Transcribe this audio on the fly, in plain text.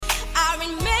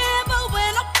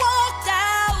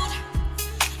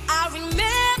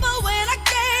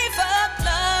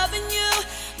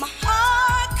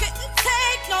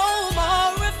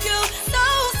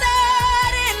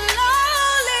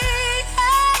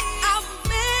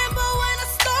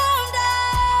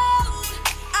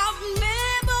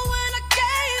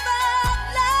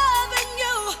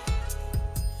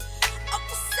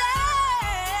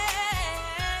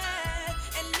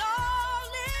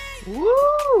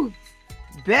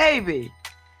Baby,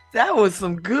 that was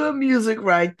some good music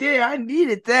right there. I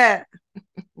needed that.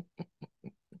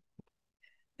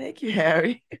 Thank you,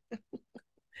 Harry.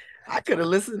 I could have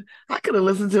listened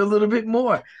to a little bit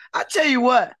more. I tell you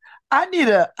what, I need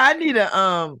a I need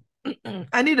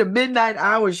a midnight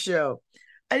hour show.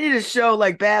 I need a show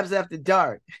like Babz After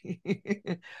Dark.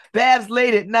 Babz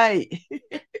Late at Night.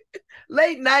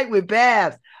 Late night with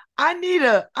Babz. I need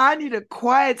a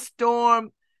Quiet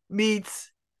Storm meets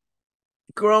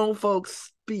grown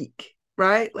folks speak,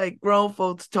 right? Like grown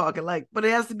folks talking, like, but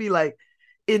it has to be like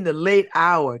in the late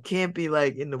hour. Can't be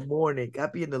like in the morning. Got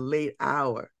to be in the late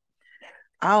hour.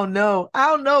 I don't know. I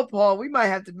don't know, Paul. We might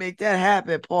have to make that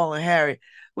happen, Paul and Harry.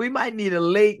 We might need a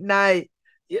late night,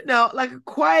 like a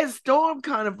quiet storm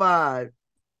kind of vibe.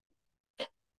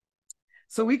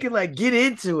 So we can like get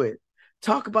into it.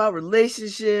 Talk about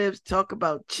relationships, talk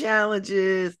about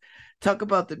challenges, talk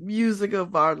about the music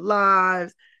of our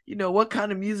lives. What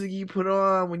kind of music you put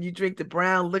on when you drink the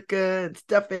brown liquor and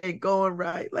stuff ain't going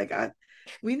right.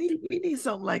 We need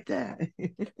something like that.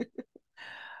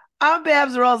 I'm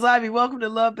Babz Rawls-Ivy. Welcome to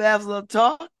LoveBabz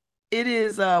LoveTalk. It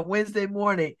is Wednesday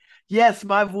morning. Yes,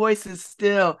 my voice is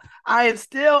I am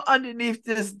still underneath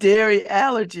this dairy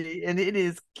allergy and it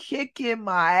is kicking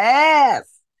my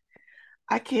ass.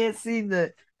 I can't seem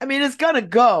to, I mean, it's gonna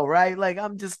go, right? Like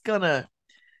it's gonna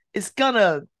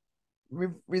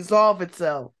resolve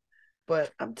itself.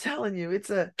 But I'm telling you, it's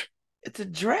a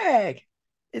drag.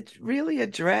 It's really a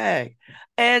drag.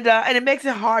 And it makes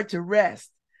it hard to rest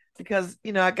because,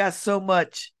 I got so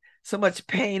much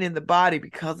pain in the body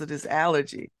because of this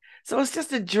allergy. So it's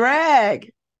just a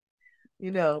drag,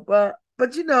 but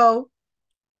the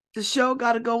show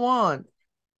got to go on.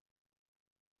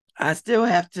 I still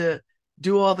have to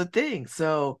do all the things.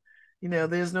 So,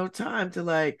 there's no time to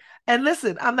like, and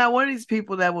listen, I'm not one of these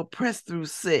people that will press through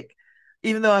sick,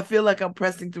 even though I feel like I'm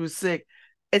pressing through sick.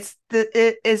 It's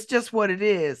just what it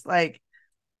is. Like,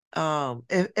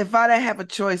 if I didn't have a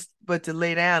choice but to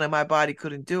lay down and my body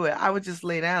couldn't do it, I would just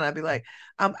lay down. I'd be like,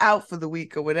 I'm out for the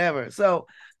week or whatever. So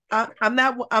I'm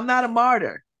not a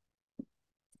martyr.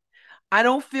 I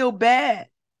don't feel bad.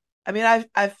 I mean,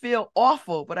 I feel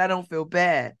awful, but I don't feel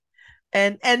bad.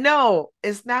 And no,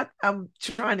 it's not I'm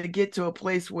trying to get to a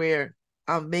place where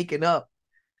I'm making up,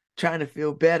 trying to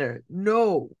feel better.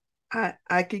 No,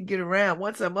 I can get around.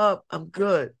 Once I'm up, I'm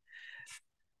good.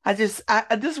 This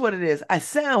is what it is. I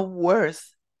sound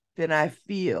worse than I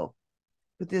feel,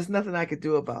 but there's nothing I could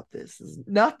do about this. There's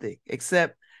nothing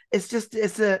except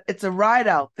it's a ride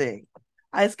out thing.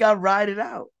 I just got to ride it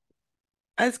out.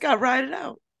 I just got to ride it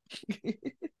out.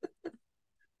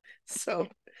 So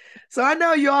so I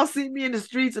know you all see me in the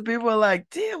streets and people are like,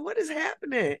 damn, what is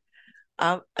happening?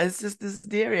 It's just this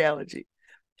dairy allergy.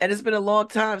 And it's been a long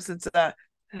time since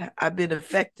I've been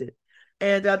affected.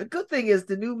 And the good thing is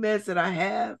the new meds that I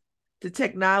have, the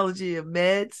technology of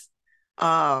meds,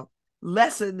 uh,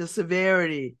 lessen the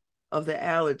severity of the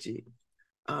allergy.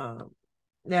 Um,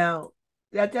 Now,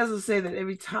 that doesn't say that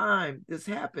every time this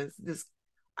happens, this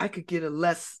I could get a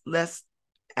less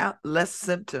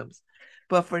symptoms,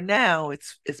 but for now,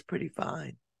 it's pretty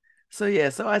fine. So yeah,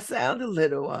 so I sound a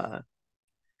little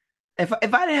if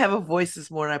I didn't have a voice this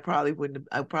morning, I probably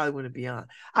wouldn't be on.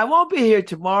 I won't be here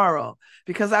tomorrow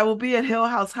because I will be at Hill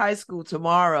House High School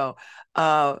tomorrow,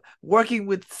 working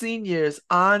with seniors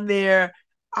on their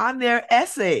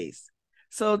essays.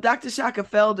 So Dr. Shaka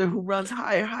Felder, who runs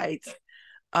Higher Heights,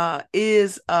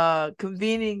 is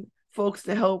convening folks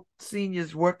to help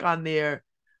seniors work on their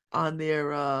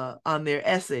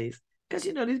essays because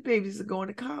these babies are going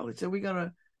to college, so we're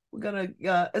gonna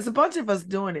it's a bunch of us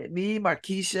doing it. Me,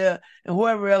 Markeisha, and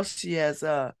whoever else she has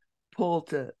pulled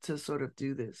to sort of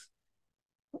do this.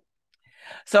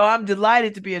 So I'm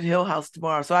delighted to be at Hill House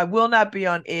tomorrow. So I will not be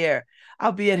on air.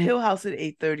 I'll be at Hill House at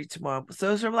 8:30 tomorrow.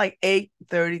 So it's from like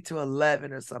 8:30 to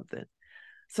 11 or something.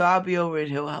 So I'll be over at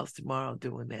Hill House tomorrow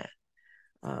doing that.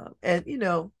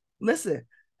 And listen,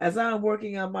 as I'm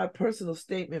working on my personal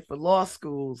statement for law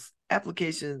schools,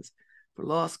 applications for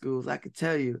law schools, I can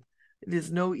tell you it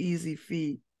is no easy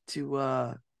feat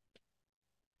to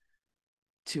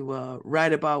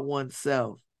write about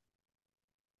oneself.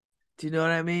 Do you know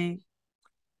what I mean?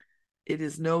 It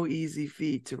is no easy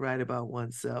feat to write about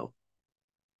oneself.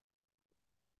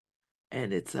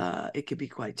 And it can be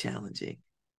quite challenging.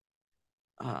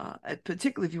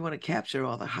 Particularly if you want to capture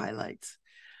all the highlights.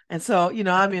 And so,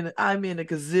 I'm in a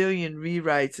gazillion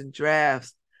rewrites and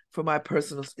drafts for my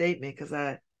personal statement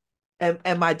because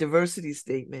and my diversity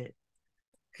statement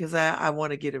because I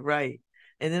want to get it right.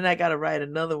 And then I got to write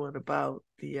another one about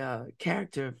the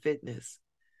character and fitness.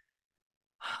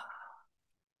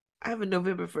 I have a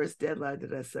November 1st deadline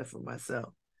that I set for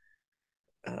myself.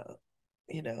 Uh,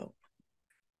 you know,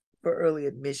 for early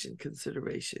admission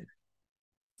consideration.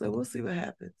 So we'll see what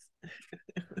happens.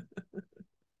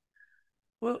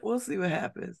 We'll see what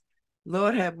happens.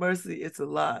 Lord have mercy, it's a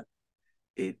lot.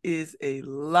 It is a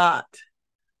lot.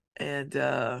 And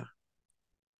I'm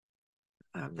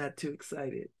not too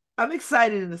excited. I'm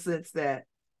excited in the sense that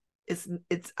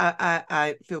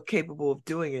I feel capable of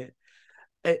doing it.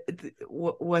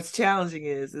 What's challenging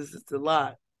is it's a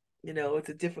lot. It's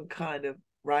a different kind of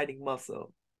writing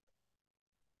muscle.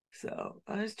 So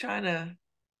I'm just trying to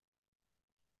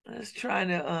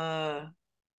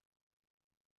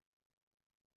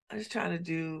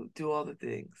do all the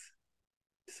things.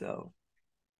 So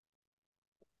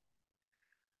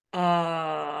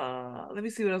let me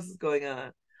see what else is going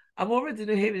on. I'm over at the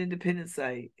New Haven Independent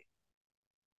site,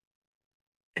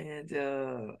 and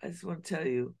I just want to tell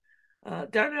you,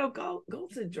 Darnell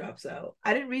Goldson drops out.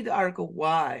 I didn't read the article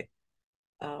why,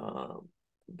 um,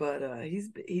 but he's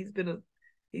been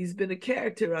a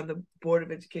character on the Board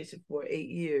of Education for 8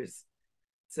 years.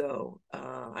 So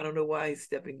I don't know why he's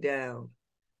stepping down.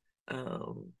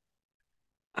 Um,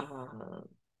 uh,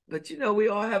 but we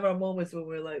all have our moments when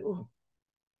we're like, oh,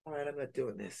 all right, I'm not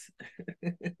doing this.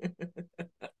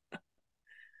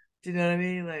 Do you know what I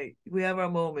mean? Like we have our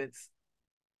moments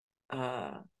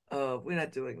uh of we're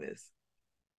not doing this.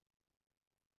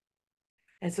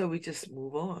 And so we just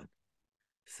move on.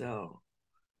 So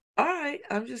all right,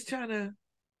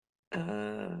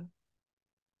 uh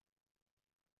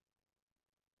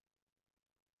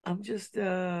I'm just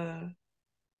uh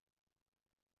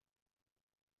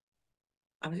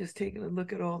I'm just taking a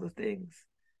look at all the things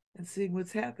and seeing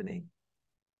what's happening.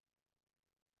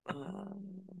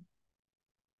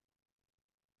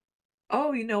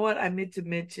 Oh, you know what? I meant to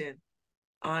mention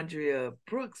Andrea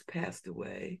Brooks passed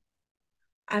away.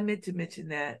 I meant to mention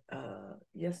that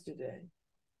yesterday.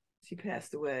 She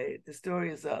passed away. The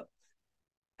story is up.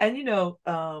 And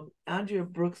Andrea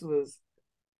Brooks was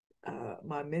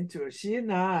my mentor. She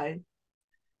and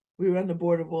we were on the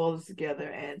board of all this together,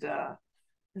 and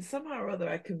somehow or other,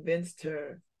 I convinced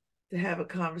her to have a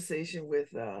conversation with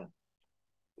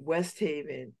West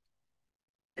Haven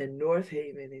and North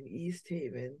Haven and East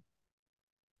Haven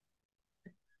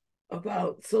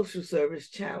about social service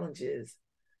challenges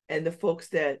and the folks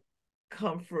that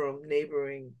come from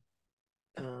neighboring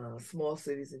small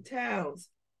cities and towns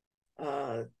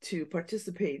to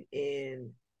participate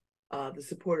in the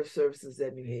supportive services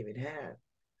that New Haven had.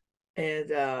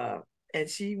 And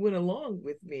she went along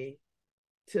with me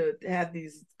to have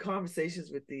these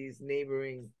conversations with these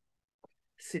neighboring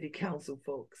city council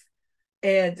folks.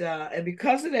 And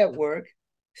because of that work,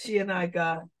 she and I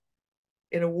got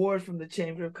an award from the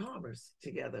Chamber of Commerce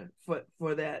together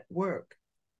for that work,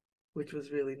 which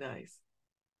was really nice.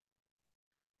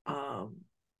 Um,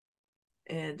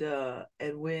 and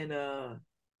when I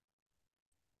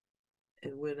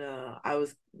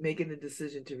was making the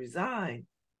decision to resign,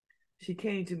 she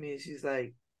came to me and she's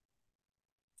like,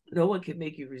 "No one can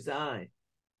make you resign."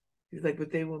 She's like,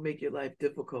 "But they will make your life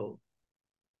difficult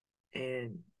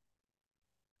and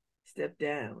step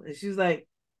down." And she's like,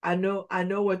 I know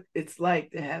what it's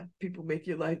like to have people make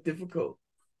your life difficult."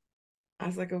 I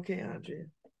was like, "Okay, Andrea,"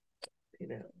 you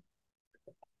know.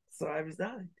 So I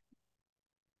resigned.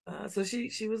 So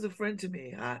she was a friend to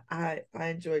me. I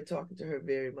enjoyed talking to her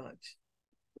very much.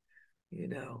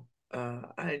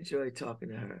 I enjoyed talking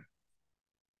to her.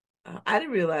 I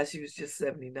didn't realize she was just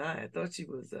 79. I thought she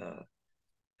was a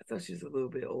little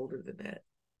bit older than that.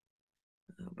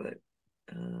 But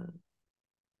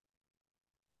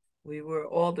we were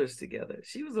alders together.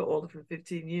 She was an alder for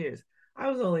 15 years. I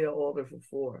was only an alder for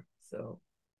 4. So,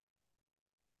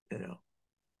 you know,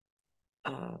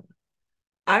 uh,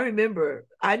 I remember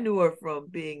I knew her from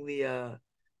being the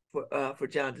for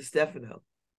John DeStefano.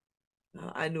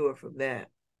 I knew her from that,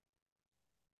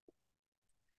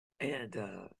 and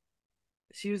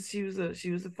she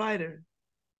was a fighter.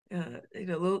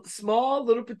 Little small,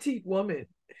 little petite woman,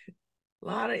 a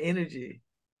lot of energy.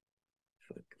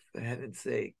 For heaven's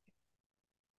sake,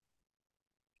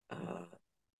 uh,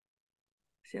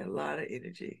 she had a lot of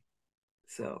energy.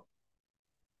 So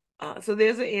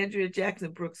there's an Andrea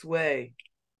Jackson Brooks Way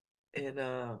in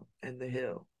the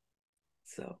Hill,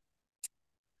 so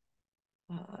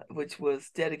which was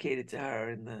dedicated to her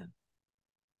in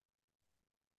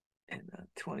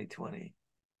 2020.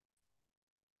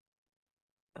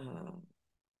 Um,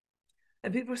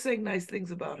 and people are saying nice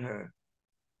things about her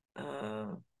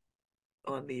uh,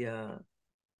 on the uh,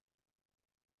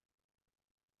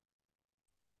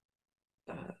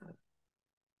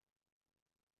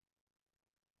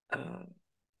 uh,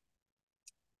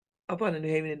 Up on the New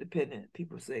Haven Independent,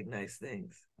 people saying nice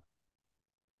things.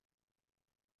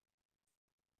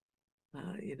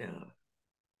 You know.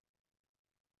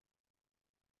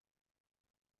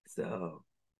 So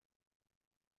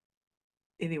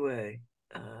anyway,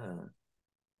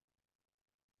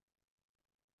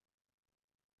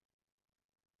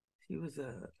 she was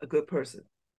a good person.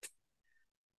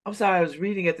 I'm sorry, I was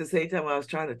reading at the same time I was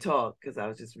trying to talk because I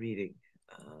was just reading.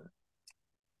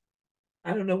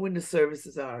 I don't know when the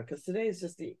services are because today is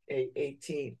just the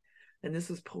 18th, and this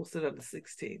was posted on the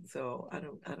 16th. So I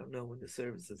don't know when the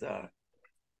services are.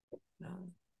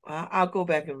 I'll go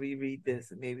back and reread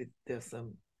this, and maybe there's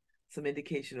some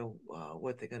indication of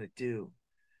what they're gonna do.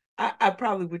 I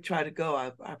probably would try to go.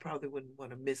 I probably wouldn't want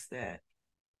to miss that.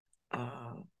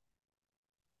 Uh,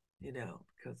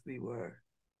 because we were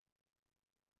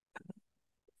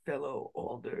fellow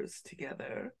alders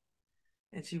together,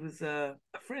 and she was a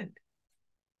friend.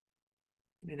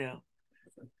 You know,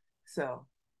 so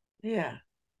yeah,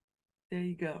 there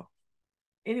you go.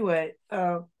 Anyway,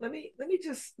 let me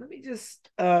just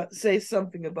say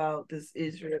something about this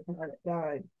Israel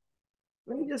Palestine.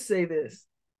 Let me just say this.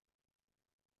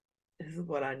 This is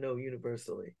what I know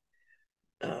universally.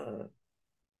 Uh,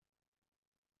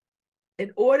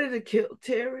 in order to kill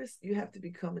terrorists, you have to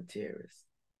become a terrorist.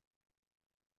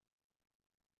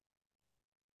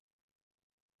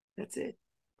 That's it.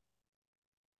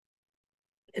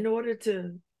 In order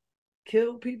to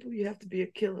kill people, you have to be a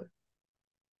killer.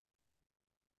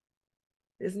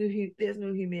 There's no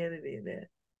humanity in that.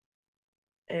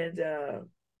 And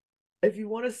if you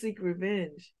want to seek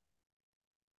revenge,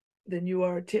 then you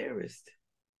are a terrorist.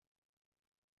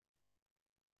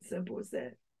 Simple as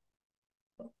that.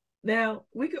 Now,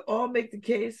 we could all make the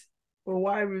case for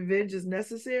why revenge is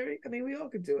necessary. I mean, we all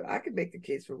could do it. I could make the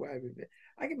case for why revenge.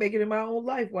 I can make it in my own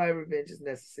life why revenge is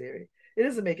necessary. It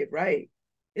doesn't make it right.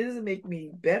 It doesn't make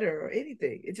me better or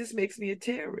anything. It just makes me a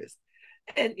terrorist.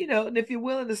 And if you're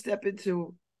willing to step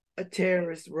into a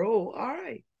terrorist role, all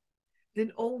right,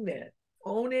 then own that.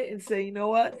 Own it and say, you know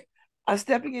what? I'm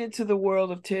stepping into the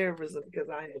world of terrorism because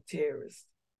I am a terrorist.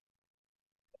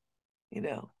 You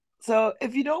know. So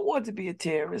if you don't want to be a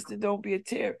terrorist, then don't be a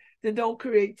terror. Then don't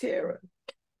create terror.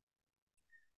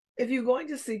 If you're going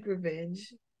to seek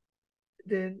revenge,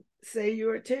 then say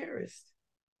you're a terrorist.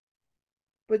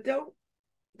 But don't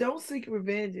seek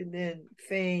revenge and then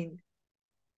feign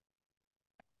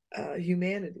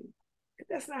humanity.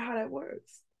 That's not how that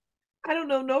works. I don't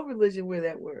know no religion where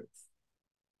that works.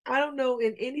 I don't know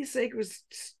in any sacred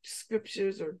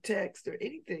scriptures or text or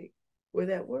anything where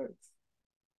that works.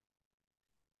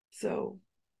 So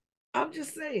I'm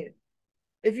just saying,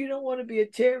 if you don't want to be a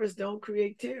terrorist, don't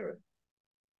create terror.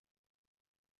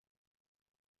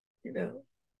 You know,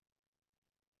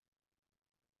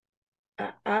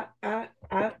 I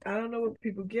don't know what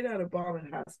people get out of bombing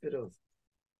hospitals.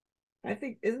 I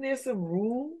think isn't there some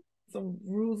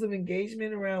rules of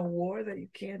engagement around war that you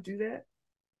can't do that?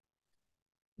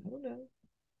 I don't know.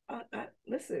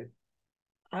 Listen.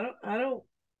 I don't.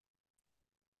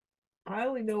 I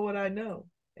only know what I know.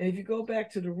 And if you go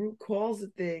back to the root cause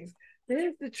of things,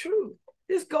 there's the truth.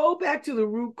 Just go back to the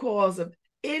root cause of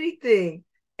anything,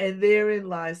 and therein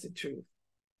lies the truth.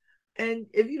 And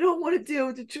if you don't want to deal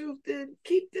with the truth, then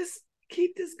keep this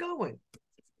going.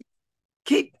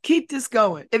 Keep this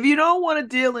going. If you don't want to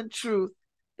deal in truth,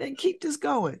 then keep this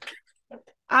going.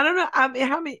 I don't know. I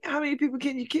mean, how many people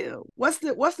can you kill? What's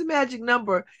the magic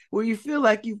number where you feel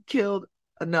like you've killed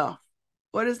enough?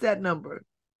 What is that number?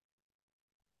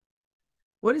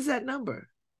 What is that number?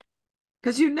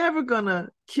 Because you're never gonna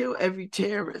kill every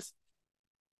terrorist.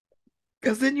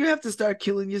 Because then you have to start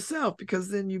killing yourself because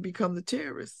then you become the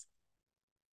terrorist.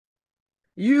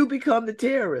 You become the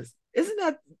terrorist. Isn't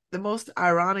that the most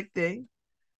ironic thing?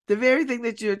 The very thing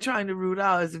that you're trying to root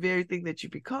out is the very thing that you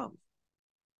become.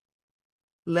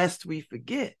 Lest we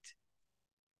forget.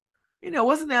 It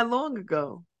wasn't that long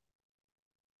ago.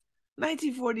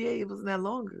 1948 wasn't that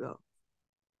long ago.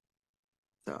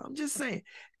 So I'm just saying,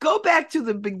 go back to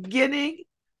the beginning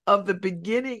of the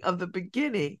beginning of the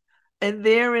beginning, and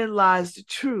therein lies the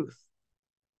truth.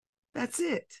 That's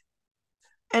it.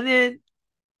 And then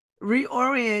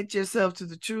reorient yourself to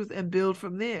the truth and build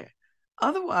from there.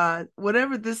 Otherwise,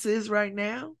 whatever this is right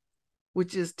now,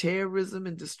 which is terrorism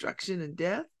and destruction and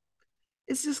death,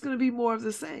 it's just going to be more of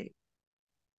the same.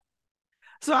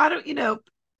 So I don't,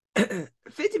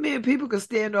 50 million people could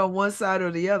stand on one side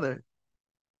or the other.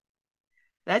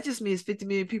 That just means 50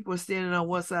 million people are standing on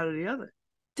one side or the other.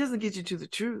 It doesn't get you to the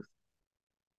truth.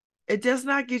 It does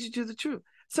not get you to the truth.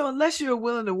 So unless you're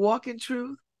willing to walk in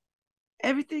truth,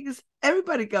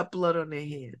 everybody got blood on their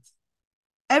hands.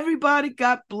 Everybody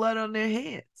got blood on their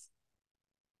hands.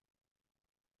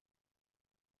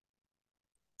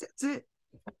 That's it.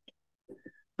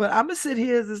 But I'm gonna sit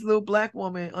here as this little black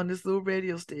woman on this little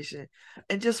radio station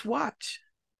and just watch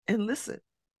and listen.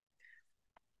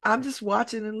 I'm just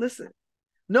watching and listen.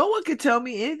 No one could tell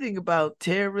me anything about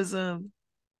terrorism.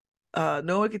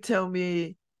 No one could tell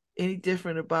me any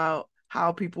different about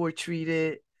how people are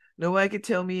treated. No one could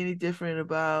tell me any different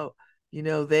about,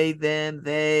 they, them,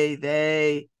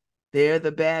 they're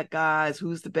the bad guys.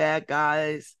 Who's the bad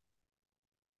guys?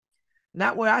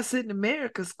 Not where I sit in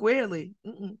America squarely.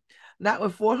 Mm-mm. Not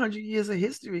with 400 years of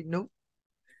history. Nope.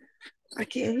 I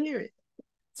can't hear it.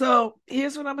 So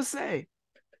here's what I'm going to say.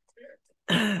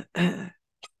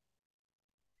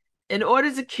 In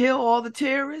order to kill all the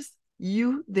terrorists,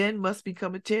 you then must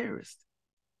become a terrorist.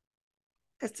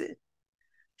 That's it.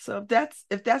 So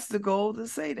if that's the goal, then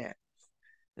say that.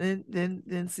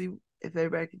 Then see if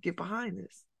everybody could get behind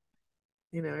this.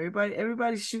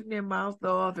 Everybody's shooting their mouth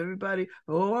off. Everybody,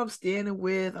 oh, I'm standing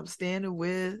with.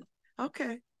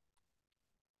 Okay.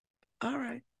 All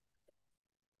right.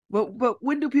 But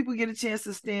when do people get a chance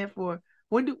to stand for?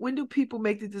 When do people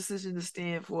make the decision to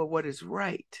stand for what is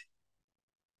right?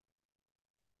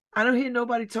 I don't hear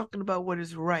nobody talking about what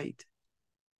is right.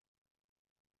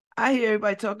 I hear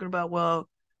everybody talking about,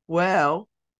 well,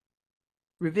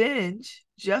 revenge,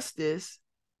 justice,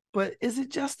 but is it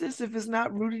justice if it's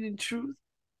not rooted in truth?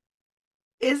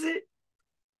 Is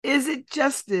it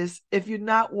justice if you're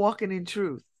not walking in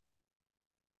truth?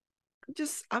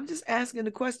 I'm just asking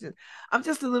the question. I'm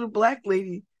just a little black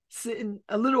lady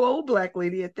a little old black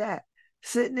lady at that,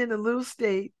 sitting in a little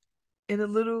state in a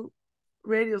little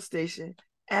radio station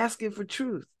asking for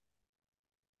truth.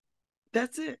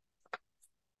 That's it.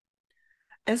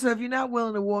 And so if you're not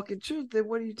willing to walk in truth, then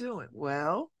what are you doing?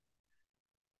 Well,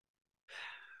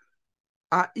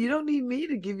 you don't need me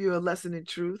to give you a lesson in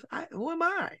truth. Who am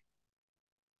I?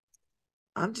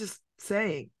 I'm just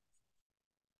saying,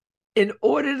 in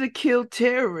order to kill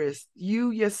terrorists,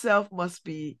 you yourself must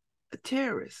be a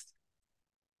terrorist.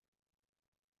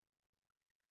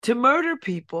 To murder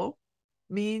people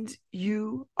means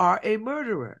you are a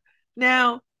murderer.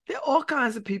 Now, there are all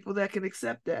kinds of people that can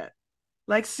accept that,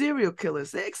 like serial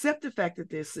killers. They accept the fact that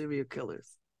they're serial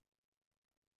killers.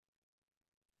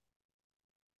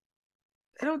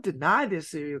 They don't deny they're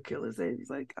serial killers. They're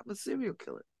like, I'm a serial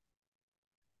killer.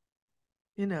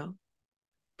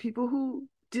 People who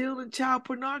deal in child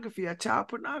pornography are child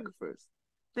pornographers.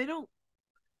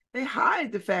 They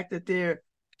hide the fact that they're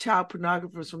child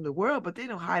pornographers from the world, but they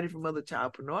don't hide it from other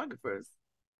child pornographers.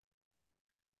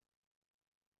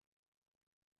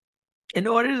 In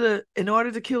order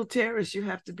to kill terrorists, you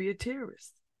have to be a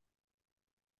terrorist.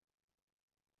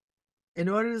 In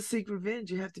order to seek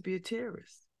revenge, you have to be a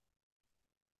terrorist.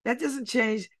 That doesn't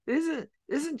change.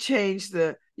 Doesn't change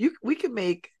we can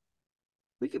make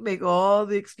all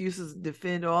the excuses and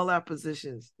defend all our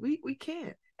positions. We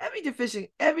can't. Every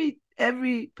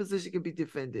position can be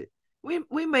defended.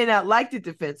 We may not like the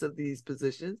defense of these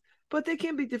positions, but they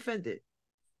can be defended.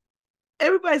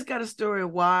 Everybody's got a story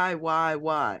of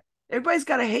why. Everybody's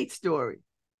got a hate story.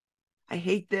 I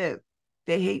hate them.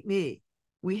 They hate me.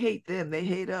 We hate them. They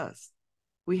hate us.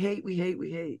 We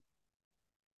hate.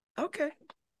 Okay.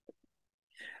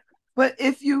 But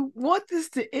if you want this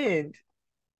to end,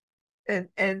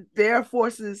 and there are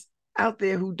forces out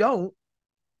there who don't,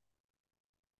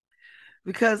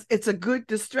 because it's a good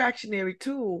distractionary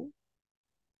tool.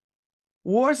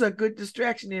 Wars are good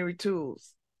distractionary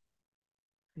tools.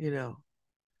 And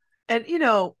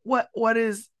what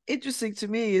is interesting to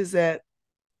me is that,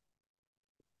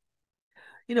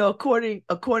 according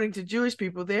to Jewish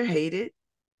people, they're hated.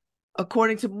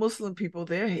 According to Muslim people,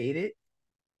 they're hated.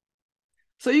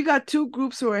 So you got two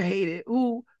groups who are hated,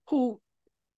 who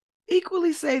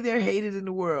equally say they're hated in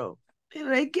the world.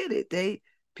 They get it.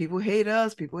 People hate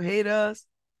us.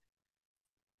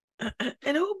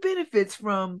 And who benefits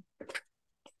from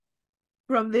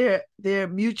their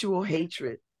mutual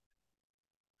hatred?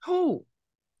 Who?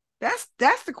 That's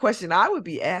the question I would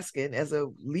be asking as a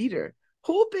leader.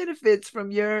 Who benefits from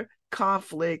your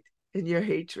conflict and your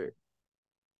hatred?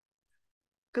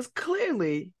 Because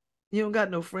clearly you don't got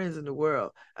no friends in the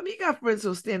world. I mean, you got friends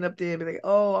who'll stand up there and be like,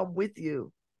 "Oh, I'm with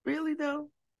you." Really though?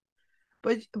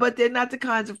 But they're not the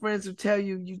kinds of friends who tell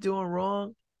you you're doing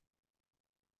wrong.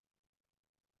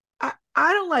 I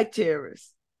don't like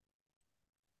terrorists.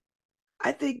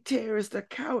 I think terrorists are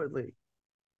cowardly.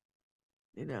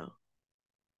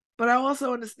 But I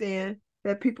also understand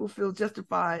that people feel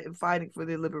justified in fighting for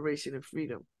their liberation and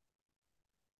freedom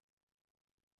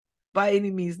by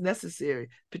any means necessary,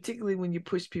 particularly when you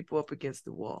push people up against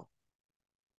the wall.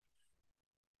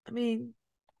 I mean,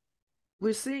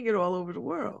 we're seeing it all over the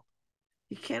world.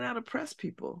 You cannot oppress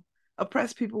people.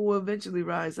 Oppressed people will eventually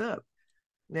rise up.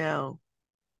 Now,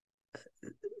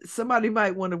 somebody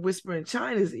might want to whisper in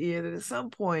China's ear that at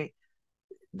some point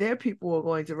their people are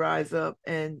going to rise up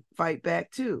and fight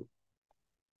back too.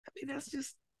 I mean, that's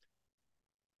just,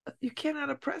 you cannot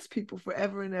oppress people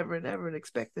forever and ever and ever and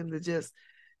expect them to just,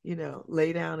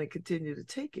 lay down and continue to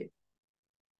take it.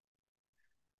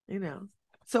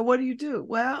 So what do?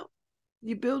 Well,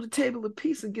 you build a table of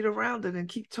peace and get around it and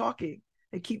keep talking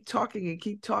and keep talking and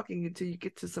keep talking until you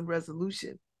get to some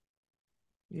resolution,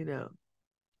 you know,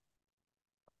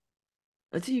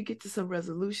 until you get to some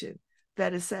resolution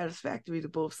that is satisfactory to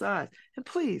both sides. And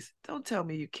please don't tell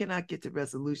me you cannot get to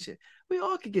resolution. We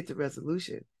all can get to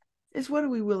resolution. It's what are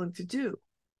we willing to do?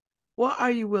 What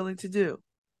are you willing to do?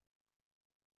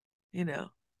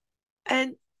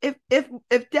 And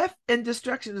if death and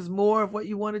destruction is more of what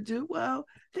you want to do, well,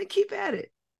 then keep at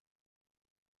it.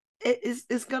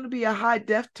 It's going to be a high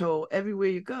death toll everywhere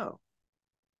you go.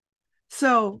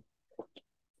 So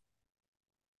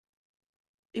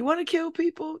you want to kill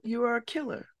people, you are a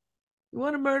killer. You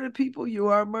want to murder people, you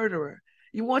are a murderer.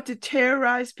 You want to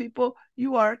terrorize people,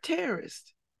 you are a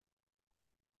terrorist.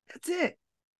 That's it.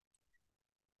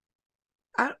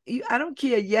 I don't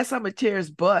care. Yes, I'm a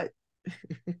terrorist, but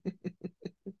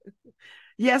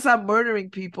yes, I'm murdering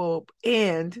people,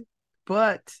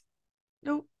 but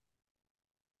nope,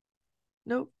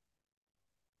 nope,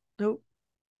 nope.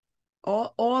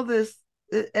 All this,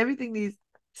 everything needs,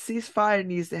 ceasefire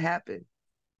needs to happen.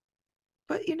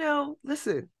 But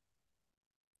listen,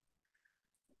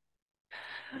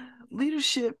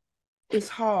 leadership is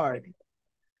hard.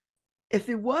 If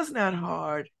it was not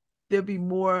hard, there'd be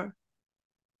more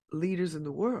leaders in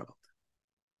the world.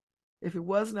 If it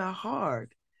was not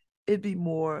hard, it'd be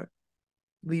more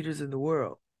leaders in the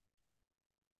world.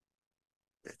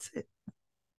 That's it.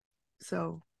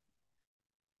 So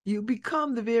you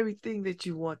become the very thing that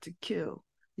you want to kill.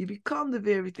 You become the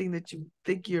very thing that you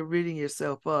think you're ridding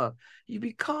yourself of. You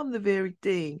become the very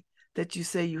thing that you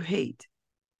say you hate.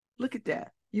 Look at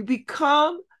that. You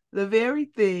become the very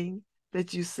thing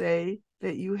that you say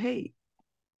that you hate.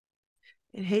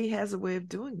 And hate has a way of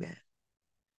doing that.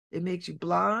 It makes you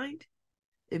blind.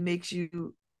 It makes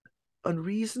you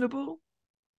unreasonable.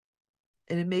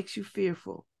 And it makes you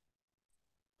fearful.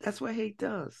 That's what hate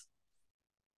does.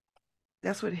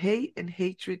 That's what hate and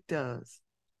hatred does.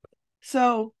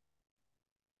 So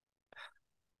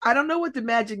I don't know what the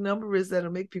magic number is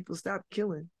that'll make people stop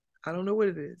killing. I don't know what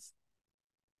it is.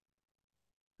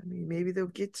 I mean, maybe they'll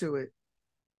get to it.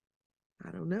 I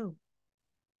don't know.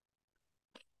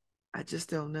 I just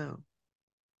don't know.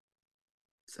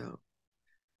 So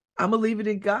I'm going to leave it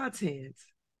in God's hands.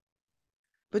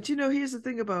 But here's the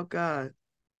thing about God.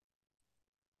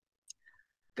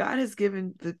 God has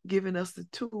given us the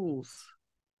tools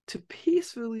to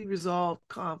peacefully resolve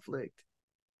conflict.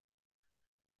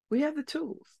 We have the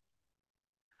tools.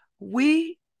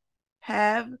 We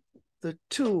have the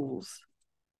tools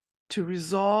to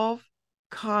resolve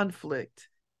conflict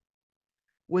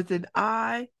with an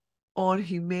eye on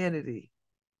humanity.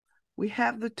 We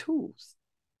have the tools.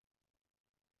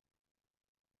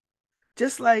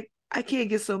 Just like I can't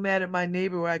get so mad at my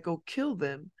neighbor where I go kill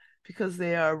them because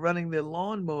they are running their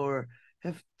lawnmower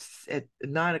at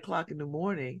 9:00 in the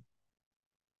morning.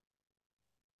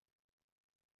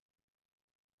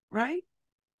 Right?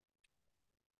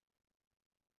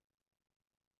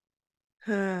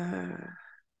 you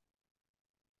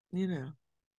know,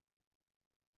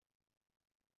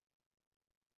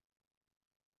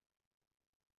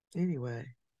 anyway,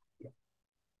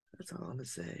 that's all I'm going to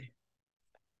say.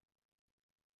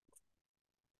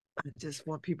 I just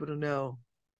want people to know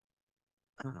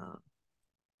uh,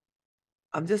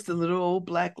 I'm just a little old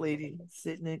black lady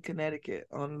sitting in Connecticut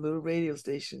on a little radio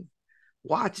station,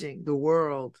 watching the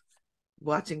world,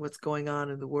 watching what's going on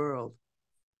in the world,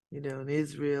 in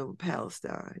Israel and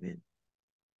Palestine and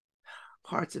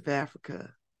parts of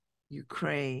Africa,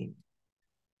 Ukraine,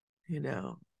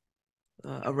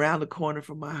 around the corner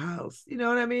from my house. You know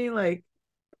what I mean? Like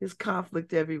there's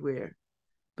conflict everywhere,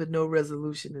 but no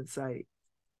resolution in sight.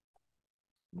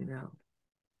 You know.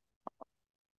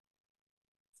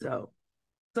 So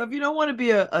if you don't want to be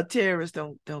a terrorist,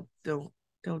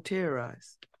 don't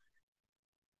terrorize.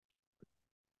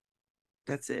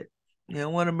 That's it. You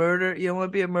don't want to murder, you don't want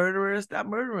to be a murderer, stop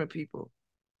murdering people.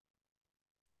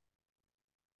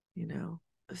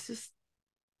 It's just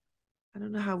I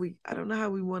don't know how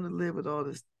we want to live with all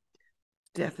this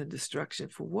death and destruction.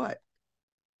 For what?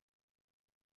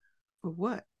 For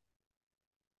what?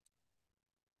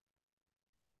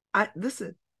 I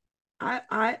listen,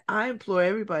 I implore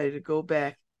everybody to go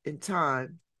back in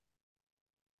time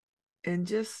and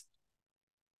just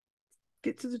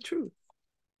get to the truth.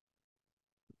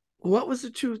 What was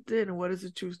the truth then and what is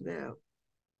the truth now?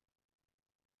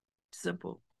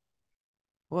 Simple.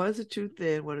 What is the truth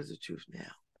then? What is the truth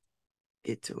now?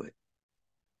 Get to it.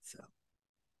 So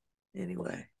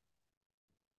anyway,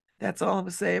 that's all I'm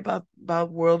gonna say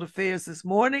about world affairs this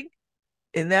morning.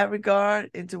 In that regard,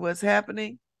 into what's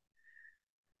happening.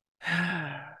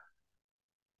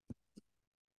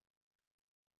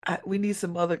 We need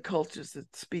some other cultures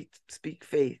that speak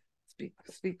faith,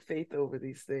 speak faith over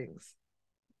these things.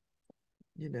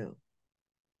 You know,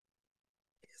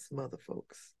 some other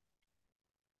folks.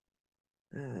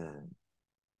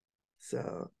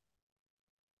 So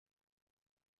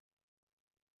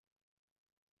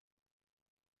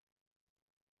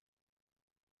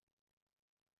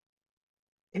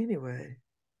anyway,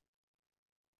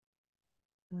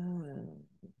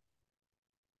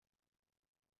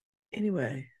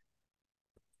 anyway,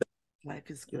 life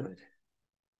is good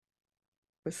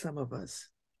for some of us.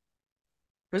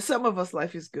 For some of us,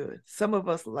 life is good. Some of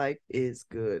us, life is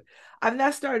good. I've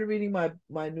not started reading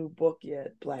my new book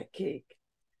yet, Black Cake.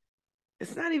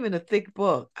 It's not even a thick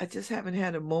book. I just haven't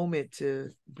had a moment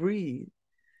to breathe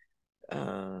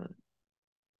uh,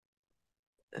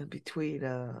 between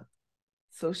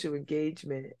social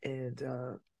engagement and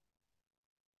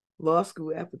law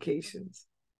school applications.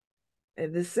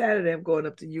 And this Saturday, I'm going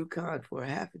up to UConn for a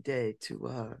half a day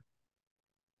to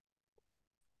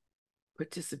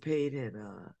participate in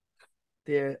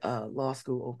their law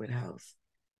school open house.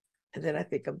 And then I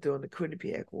think I'm doing the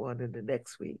Quinnipiac one in the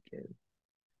next week. And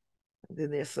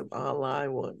then there's some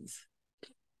online ones.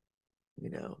 You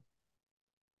know,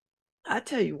 I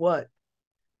tell you what,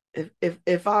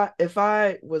 if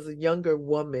I was a younger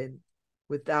woman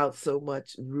without so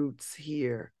much roots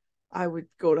here, I would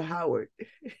go to Howard.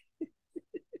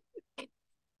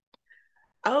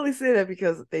 I only say that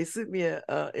because they sent me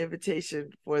a invitation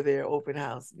for their open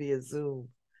house via Zoom.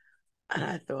 And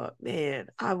I thought, man,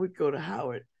 I would go to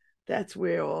Howard. That's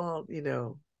where all,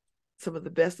 some of the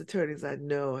best attorneys I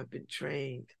know have been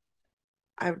trained.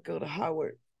 I would go to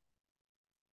Howard.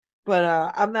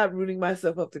 But I'm not rooting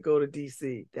myself up to go to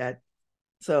DC.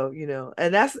 So,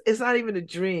 and it's not even a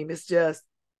dream. It's just,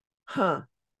 huh.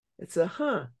 It's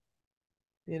a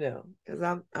because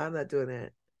I'm not doing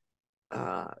that.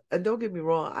 And don't get me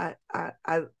wrong,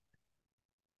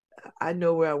 I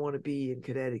know where I want to be in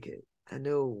Connecticut. I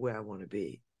know where I want to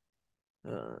be.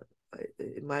 Uh,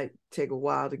 it might take a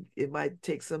while it might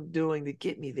take some doing to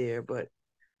get me there, but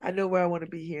I know where I want to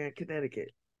be here in Connecticut.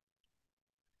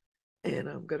 And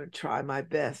I'm going to try my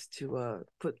best to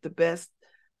put the best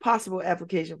possible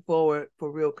application forward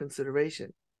for real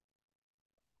consideration.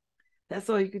 That's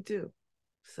all you could do.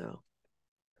 So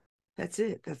that's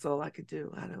it. That's all I could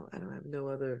do. I don't have no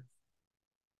other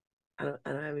I don't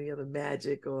have any other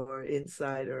magic or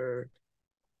insight or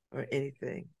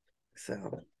anything.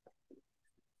 So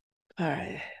all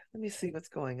right, let me see what's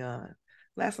going on.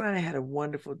 Last night I had a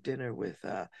wonderful dinner with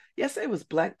yesterday was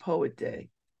Black Poet Day.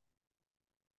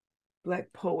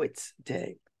 Black Poets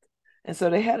Day. And so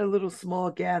they had a little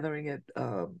small gathering at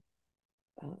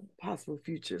Possible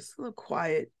Futures, a little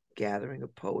quiet gathering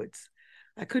of poets.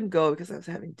 I couldn't go because I was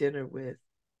having dinner with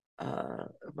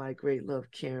my great love,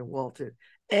 Karen Walton,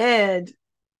 and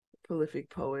prolific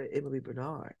poet Emily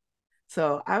Bernard.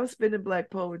 So I was spending Black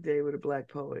Poet Day with a Black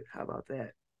poet. How about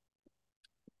that?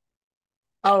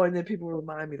 Oh, and then people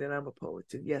remind me that I'm a poet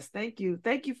too. Yes, thank you.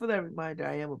 Thank you for that reminder.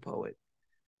 I am a poet.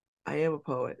 I am a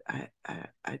poet.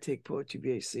 I take poetry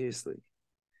very seriously.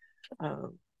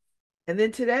 Um, and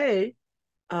then today,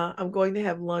 I'm going to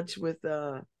have lunch with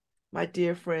my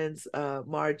dear friends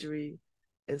Marjorie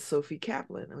and Sophie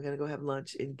Kaplan. I'm going to go have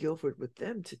lunch in Guilford with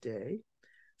them today.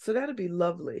 So that'll be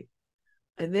lovely.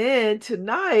 And then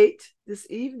tonight, this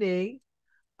evening,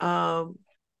 I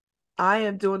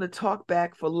am doing a talk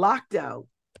back for Locked Out,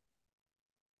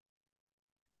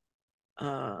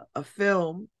 a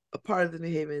film, a part of the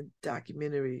New Haven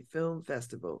Documentary Film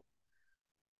Festival.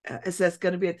 It's that's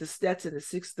going to be at the Stetson at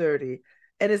 6:30,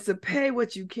 and it's a pay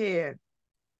what you can.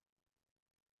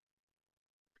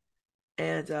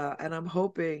 And I'm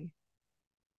hoping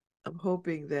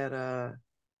that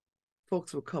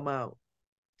folks will come out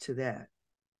to that.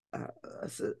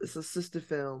 It's a sister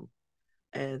film,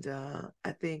 and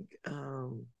I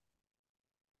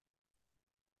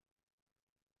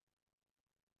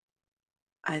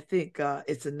think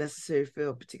it's a necessary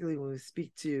film, particularly when we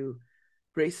speak to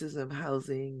racism,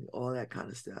 housing, all that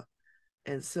kind of stuff.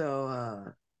 And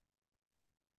so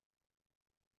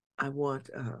I want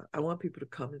people to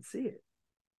come and see it.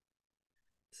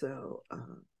 So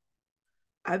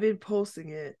I've been posting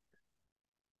it,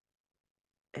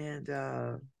 and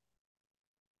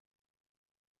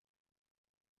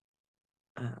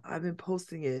I've been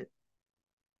posting it,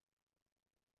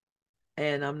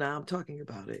 and I'm talking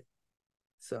about it.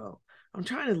 So I'm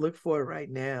trying to look for it right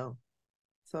now,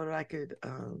 so that I could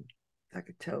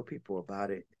tell people about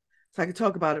it. So I can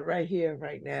talk about it right here,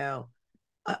 right now,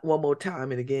 one more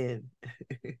time and again.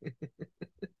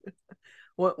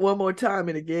 one more time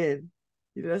and again.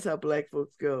 You know, that's how black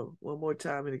folks go. One more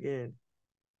time and again.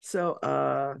 So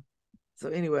so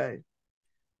anyway,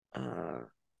 uh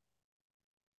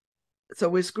so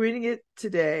we're screening it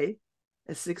today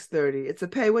at 6:30. It's a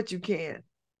pay what you can.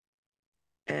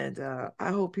 And I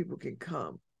hope people can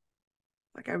come.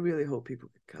 Like I really hope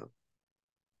people can come.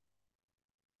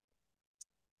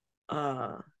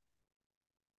 Uh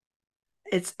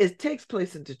it takes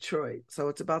place in Detroit. So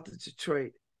it's about the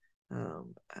Detroit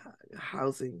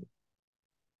housing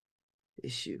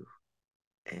issue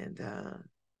and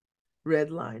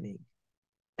redlining.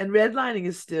 And redlining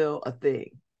is still a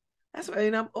thing. That's why,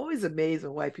 I'm always amazed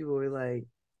when white people are like,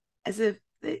 as if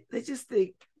they just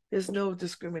think there's no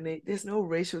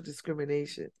racial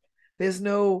discrimination. There's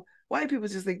no white people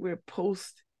just think we're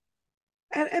post,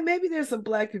 and maybe there's some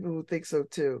black people who think so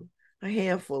too. A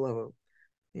handful of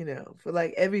them, for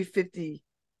like every 50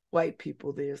 white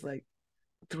people, there's like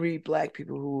 3 black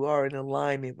people who are in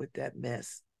alignment with that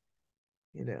mess,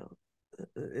 you know.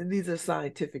 And these are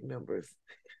scientific numbers.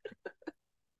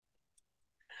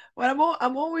 But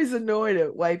I'm always annoyed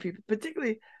at white people,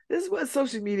 particularly this is what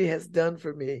social media has done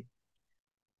for me.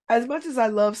 As much as I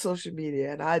love social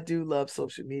media, and I do love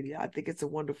social media, I think it's a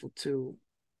wonderful tool.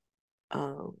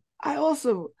 I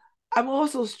also I'm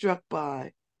also struck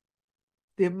by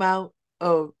the amount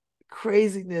of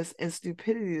craziness and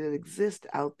stupidity that exists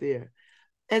out there.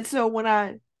 And so when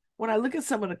I look at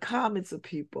some of the comments of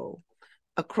people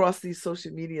across these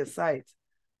social media sites,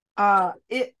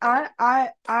 it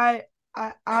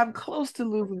I'm close to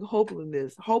losing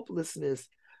hopelessness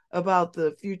about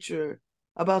the future,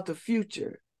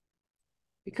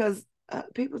 because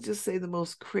people just say the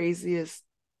most craziest,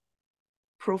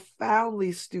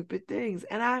 profoundly stupid things,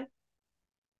 and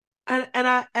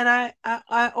I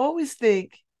always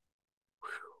think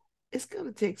it's going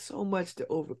to take so much to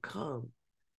overcome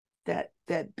that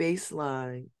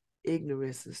baseline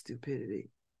ignorance and stupidity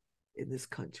in this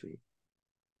country.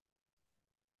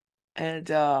 And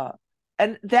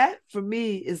that for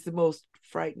me is the most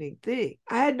frightening thing.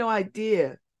 I had no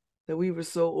idea that we were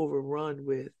so overrun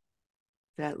with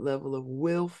that level of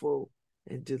willful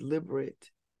and deliberate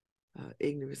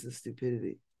ignorance and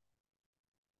stupidity.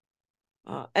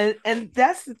 And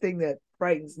that's the thing that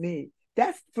frightens me.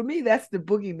 That's for me. That's the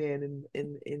boogeyman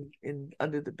in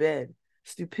under the bed.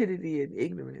 Stupidity and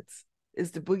ignorance is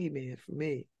the boogeyman for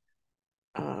me.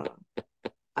 Uh,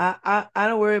 I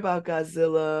don't worry about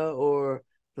Godzilla or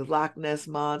the Loch Ness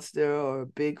monster or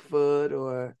Bigfoot,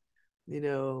 or I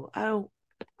don't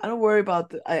worry about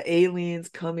the aliens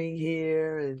coming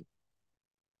here and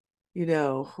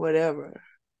whatever.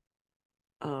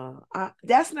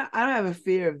 That's not. I don't have a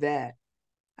fear of that.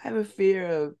 I have a fear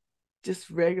of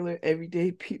just regular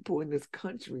everyday people in this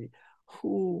country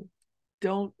who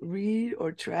don't read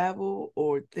or travel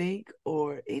or think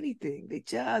or anything. They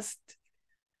just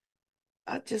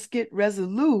I just get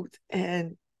resolute,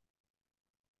 and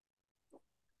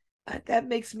that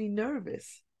makes me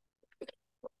nervous,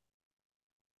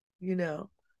 you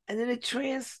know. And then it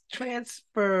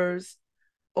transfers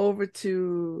over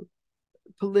to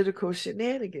political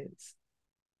shenanigans,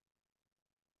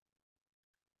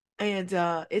 and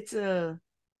it's a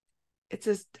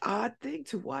odd thing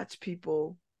to watch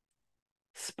people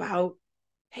spout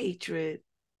hatred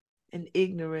and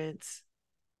ignorance,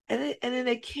 and then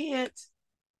they can't,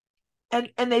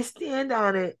 and they stand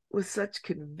on it with such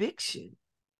conviction,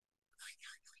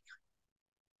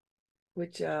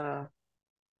 which they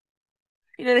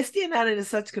stand on it in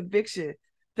such conviction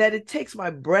that it takes my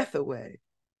breath away,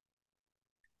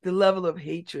 the level of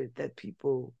hatred that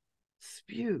people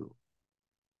spew,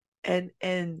 and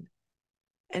and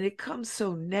it comes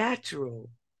so natural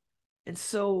and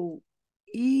so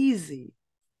easy,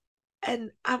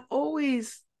 and I'm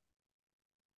always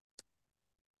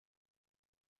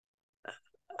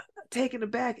taken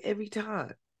aback every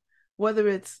time, whether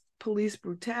it's police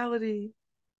brutality,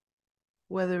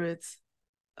 whether it's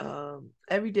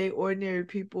everyday ordinary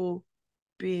people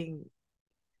being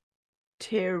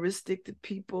terroristic to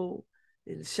people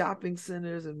in shopping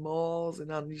centers and malls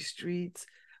and on these streets,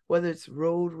 whether it's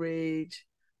road rage,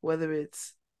 whether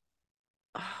it's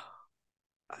I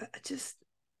just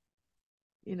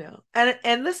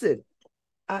and listen,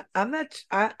 I'm not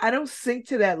I don't sink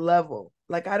to that level.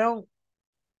 Like I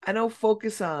don't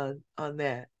focus on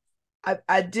that.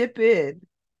 I dip in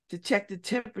to check the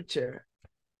temperature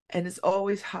and it's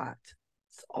always hot.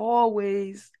 It's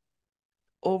always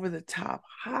over the top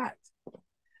hot.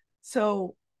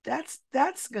 So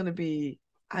that's gonna be,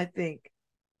 I think,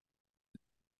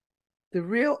 the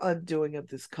real undoing of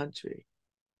this country.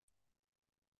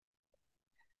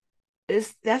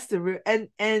 It's that's the real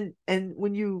and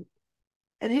when you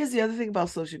and here's the other thing about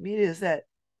social media is that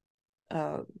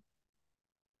um,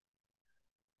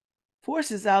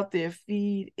 forces out there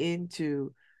feed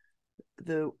into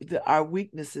the our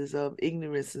weaknesses of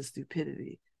ignorance and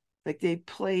stupidity. Like they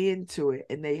play into it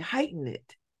and they heighten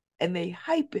it and they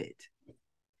hype it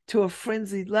to a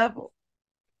frenzied level,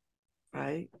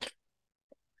 right?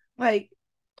 Like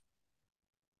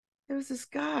there was this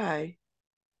guy,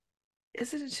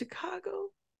 is it in Chicago?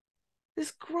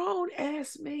 This grown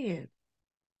ass man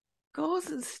goes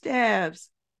and stabs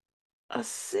a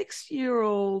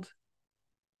 6-year-old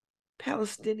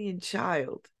Palestinian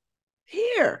child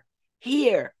here,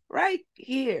 right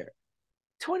here,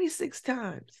 26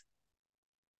 times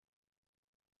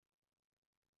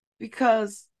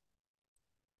because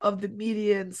of the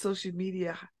media and social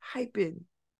media hyping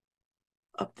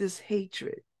up this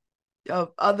hatred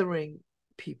of othering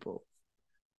people,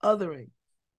 othering.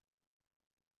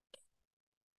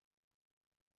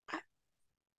 I,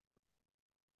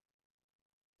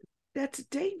 that's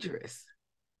dangerous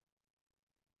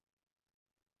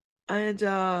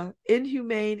and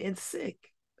inhumane and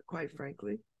sick, quite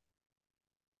frankly.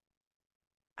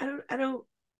 I don't,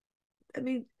 I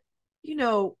mean, you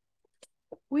know,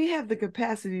 we have the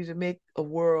capacity to make a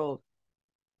world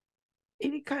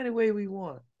any kind of way we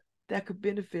want that could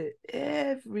benefit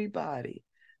everybody,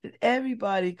 that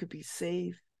everybody could be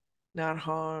safe, not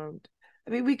harmed.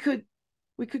 I mean, we could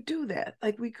do that.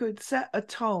 Like we could set a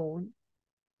tone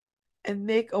and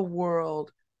make a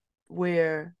world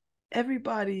where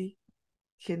everybody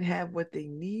can have what they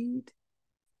need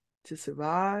to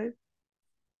survive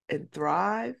and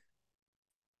thrive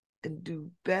and do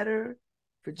better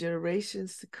for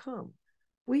generations to come.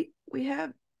 We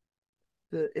have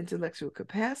the intellectual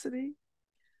capacity,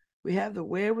 we have the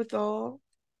wherewithal,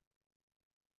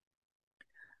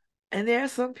 and there are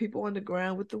some people on the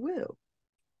ground with the will.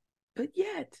 But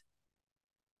yet,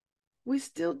 we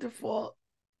still default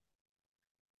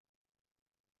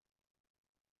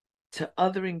to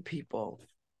othering people.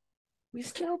 We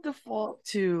still default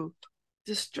to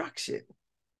destruction.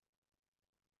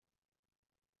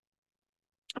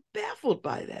 I'm baffled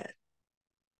by that.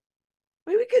 I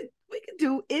mean, we could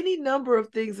do any number of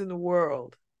things in the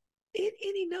world,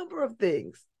 any number of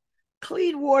things.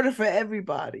 Clean water for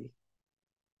everybody,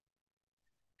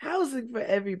 housing for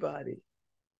everybody,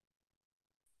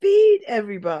 feed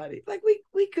everybody. Like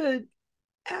we could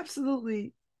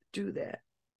absolutely do that.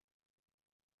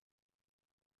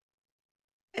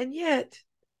 And yet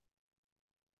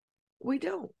we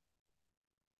don't.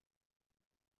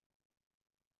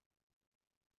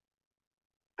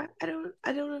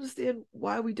 I don't understand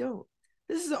why we don't.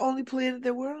 This is the only planet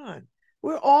that we're on.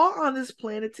 We're all on this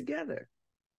planet together.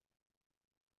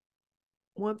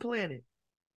 One planet.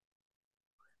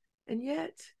 And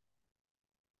yet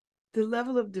the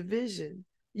level of division,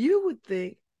 you would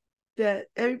think that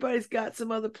everybody's got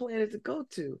some other planet to go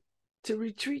to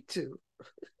retreat to.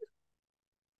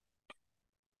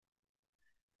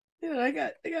 You know, I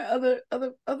got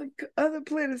other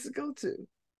planets to go to.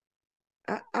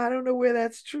 I don't know where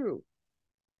that's true.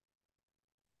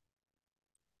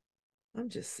 I'm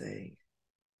just saying.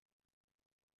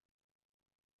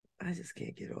 I just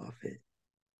can't get off it. It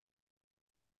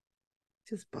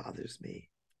just bothers me.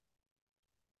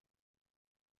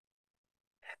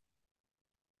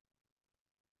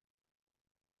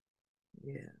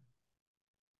 Yeah.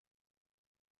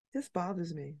 Just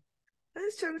bothers me. I'm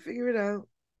just trying to figure it out.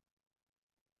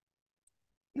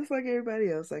 Just like everybody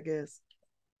else, I guess.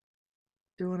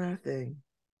 Doing our thing.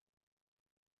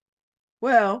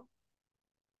 Well,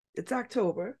 it's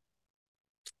October.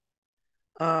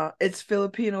 It's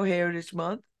Filipino Heritage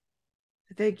Month.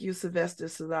 Thank you, Sylvester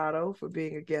Salato, for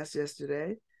being a guest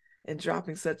yesterday and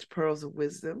dropping such pearls of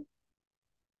wisdom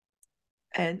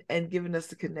and giving us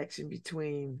the connection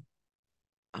between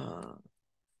uh,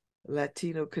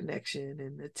 Latino connection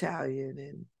and Italian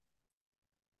and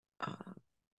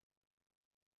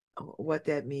what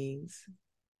that means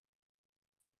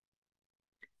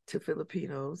to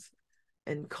Filipinos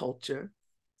and culture.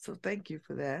 So thank you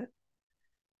for that.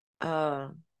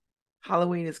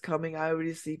 Halloween is coming. I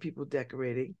already see people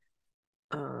decorating.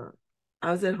 I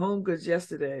was at Home Goods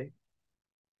yesterday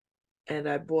and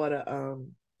I bought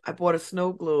I bought a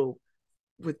snow globe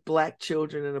with black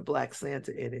children and a black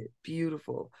Santa in it.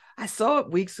 Beautiful. I saw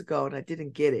it weeks ago and I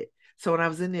didn't get it. So when I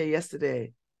was in there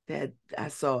yesterday, that I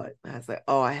saw it. I was like,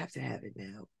 oh, I have to have it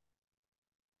now.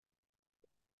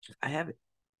 I have it.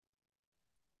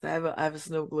 I have a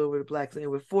snow globe with a black Santa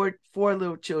with four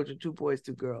little children, two boys,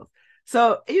 two girls.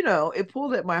 So, it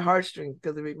pulled at my heartstrings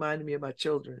because it reminded me of my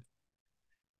children.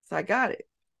 So I got it.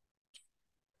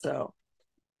 So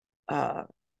uh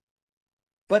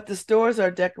but the stores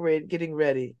are decorated, getting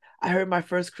ready. I heard my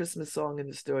first Christmas song in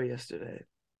the store yesterday.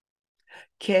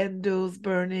 Candles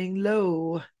burning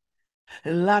low,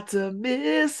 and lots of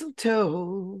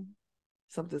mistletoe.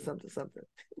 Something, something, something.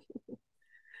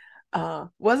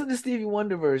 Wasn't the Stevie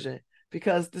Wonder version,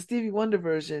 because the Stevie Wonder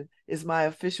version is my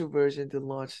official version to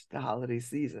launch the holiday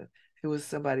season. It was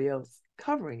somebody else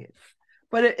covering it,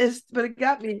 but it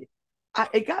got me.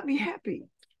 It got me happy.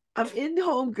 I'm in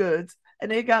Home Goods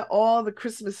and they got all the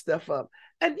Christmas stuff up.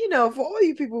 And for all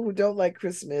you people who don't like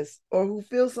Christmas or who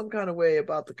feel some kind of way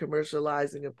about the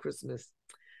commercializing of Christmas,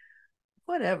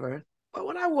 whatever. But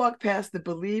when I walk past the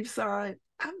Believe sign,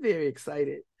 I'm very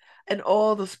excited. And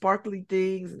all the sparkly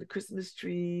things and the Christmas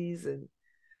trees and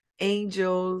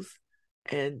angels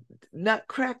and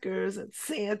nutcrackers and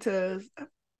Santas.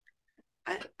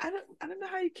 I don't know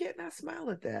how you can't not smile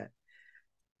at that.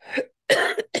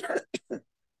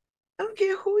 I don't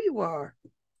care who you are.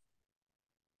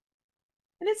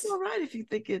 And it's all right if you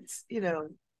think it's,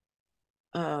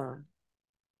 uh,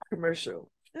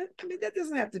 commercial. I mean, that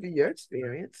doesn't have to be your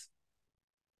experience.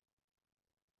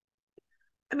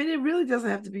 I mean, it really doesn't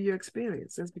have to be your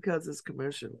experience just because it's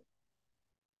commercial.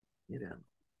 You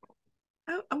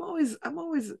know, I'm always,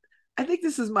 I think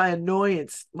this is my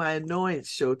annoyance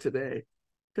show today,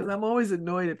 because I'm always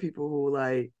annoyed at people who are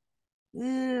like,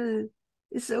 yeah,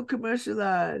 it's so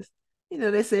commercialized.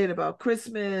 They say it about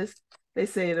Christmas. They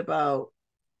say it about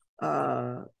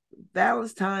uh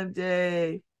Valentine's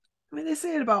Day. I mean, they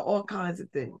say it about all kinds of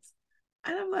things.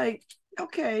 And I'm like,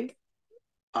 okay,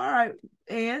 all right,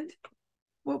 and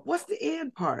what's the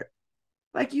and part?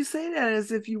 Like, you say that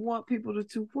as if you want people to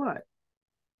do what?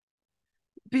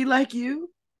 Be like you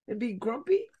and be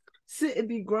grumpy? Sit and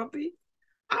be grumpy?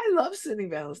 I love sending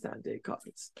Valentine's Day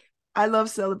cards. I love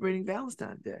celebrating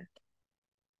Valentine's Day.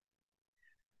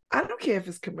 I don't care if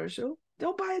it's commercial.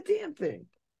 Don't buy a damn thing.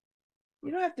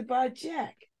 You don't have to buy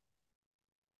Jack.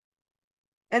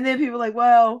 And then people are like,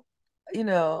 well, I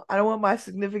don't want my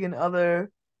significant other,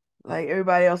 like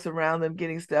everybody else around them,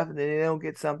 getting stuff, and then they don't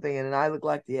get something, and then I look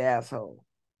like the asshole.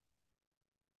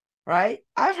 Right?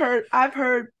 I've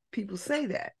heard people say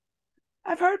that.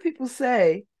 I've heard people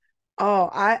say, oh,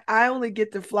 I only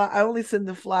get I only send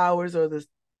the flowers or the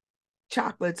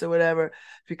chocolates or whatever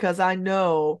because I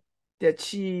know that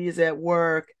she is at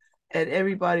work and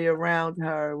everybody around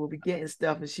her will be getting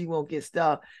stuff and she won't get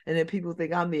stuff. And then people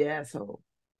think I'm the asshole.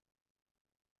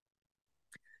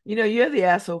 You're the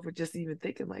asshole for just even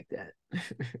thinking like that.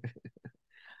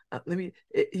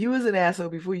 You was an asshole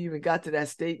before you even got to that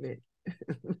statement.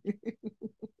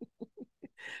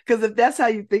 Because if that's how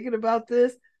you're thinking about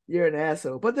this, you're an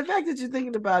asshole. But the fact that you're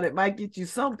thinking about it might get you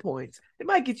some points. It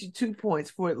might get you 2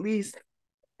 points for at least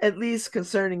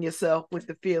concerning yourself with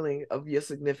the feeling of your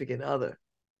significant other.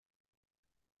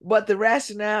 But the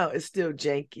rationale is still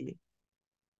janky.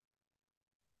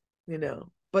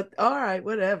 But all right,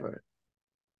 whatever.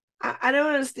 I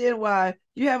don't understand why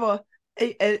you have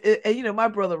my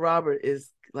brother Robert is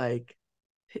like,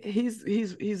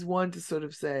 he's one to sort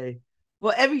of say,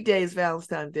 well, every day is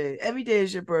Valentine's Day, every day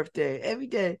is your birthday, every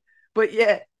day, but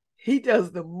yet he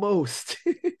does the most.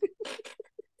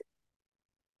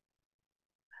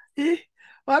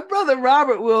 My brother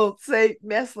Robert will say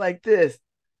mess like this.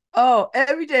 Oh,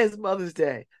 every day is Mother's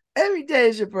Day. Every day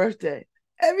is your birthday.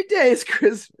 Every day is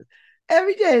Christmas.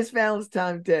 Every day is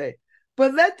Valentine's Day.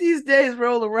 But let these days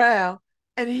roll around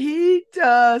and he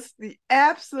does the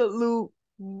absolute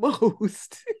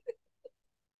most.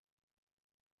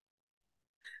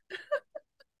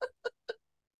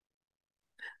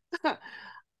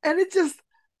 And it just,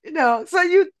 so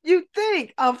you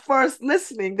think on first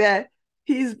listening that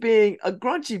he's being a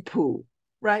grunchy poo,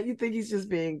 right? You think he's just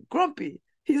being grumpy.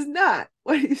 He's not.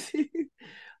 What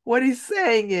he's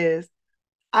saying is,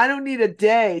 I don't need a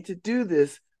day to do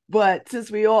this, but since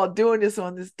we all doing this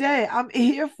on this day, I'm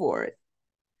here for it.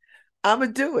 I'm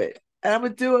gonna do it, and I'm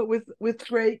gonna do it with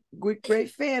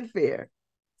great fanfare.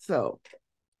 So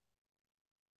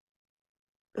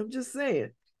I'm just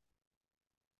saying.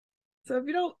 So if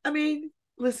you don't, I mean,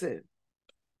 listen,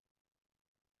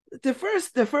 the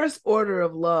first order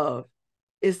of love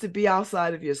is to be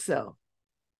outside of yourself.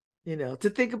 to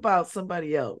think about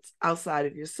somebody else outside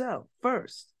of yourself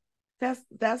first.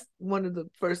 That's one of the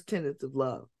first tenets of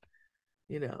love.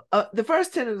 The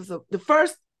first tenet of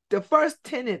the first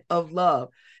tenet of love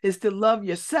is to love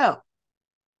yourself.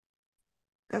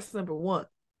 That's number one.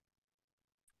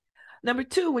 Number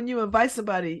two, when you invite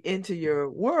somebody into your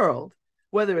world,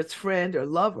 whether it's friend or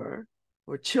lover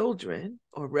or children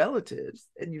or relatives,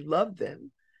 and you love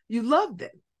them. And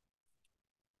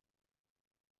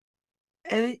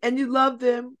you love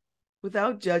them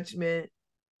without judgment.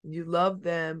 You love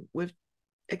them with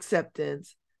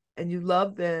acceptance, and you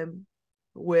love them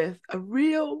with a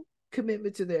real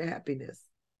commitment to their happiness.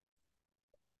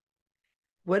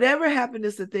 Whatever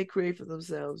happiness that they create for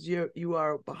themselves, you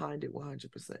are behind it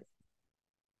 100%.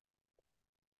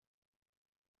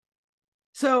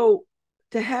 So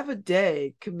to have a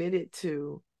day committed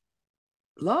to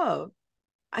love,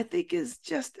 I think is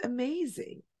just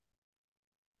amazing.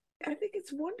 I think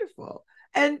it's wonderful.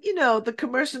 And the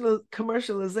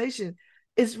commercialization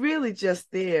is really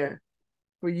just there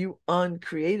for you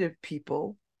uncreative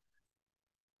people,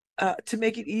 to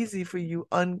make it easy for you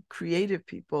uncreative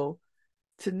people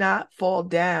to not fall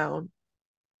down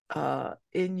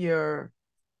in your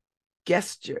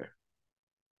gesture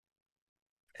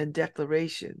and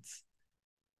declarations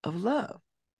of love.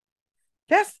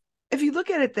 That's, if you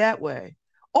look at it that way,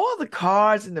 all the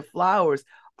cards and the flowers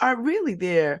are really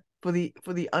there for the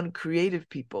uncreative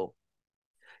people.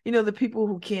 The people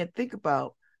who can't think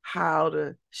about how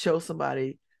to show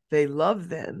somebody they love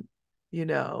them,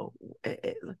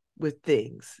 with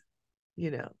things.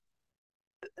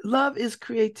 Love is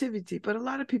creativity, but a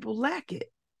lot of people lack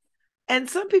it. And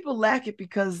some people lack it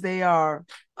because they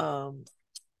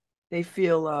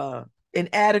feel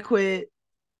inadequate,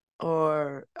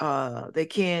 or they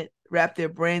can't wrap their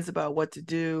brains about what to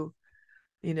do,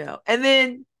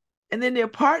 and then their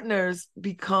partners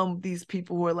become these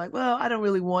people who are like, well, I don't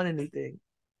really want anything.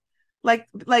 Like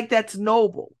that's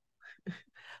noble.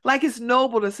 Like it's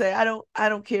noble to say, I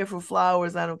don't care for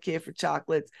flowers, I don't care for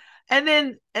chocolates. And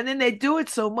then they do it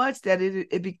so much that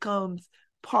it becomes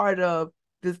part of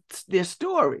their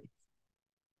story,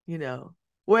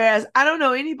 Whereas I don't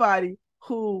know anybody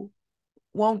who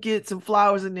won't get some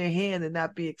flowers in their hand and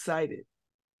not be excited,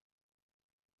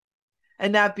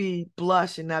 and not be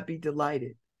blush and not be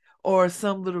delighted, or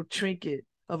some little trinket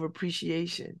of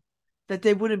appreciation that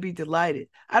they wouldn't be delighted.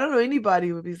 I don't know anybody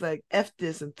who would be like, F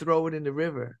this and throw it in the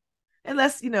river.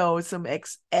 Unless, it's some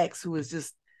ex who is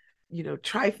just,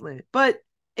 trifling. But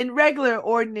in regular,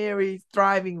 ordinary,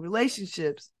 thriving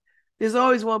relationships, there's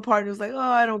always one partner who's like, oh,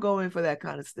 I don't go in for that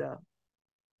kind of stuff.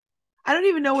 I don't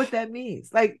even know what that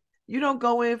means. Like, you don't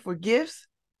go in for gifts?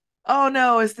 Oh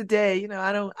no, it's the day.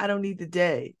 I don't need the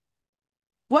day.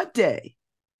 What day?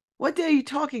 What day are you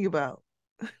talking about?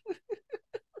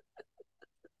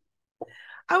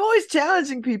 I'm always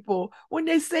challenging people when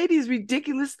they say these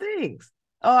ridiculous things.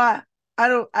 Oh, I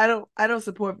don't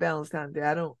support Valentine's Day.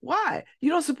 I don't. Why?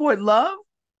 You don't support love?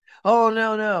 Oh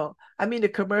no, no. I mean the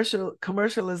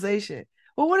commercialization.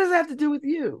 Well, what does that have to do with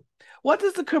you? What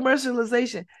does the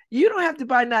commercialization? You don't have to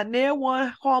buy not near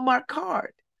one Hallmark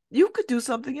card. You could do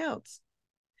something else.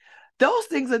 Those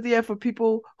things are there for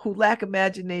people who lack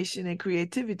imagination and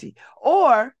creativity,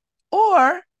 or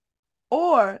or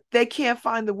they can't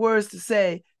find the words to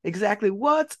say exactly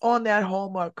what's on that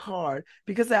Hallmark card,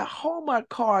 because that Hallmark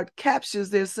card captures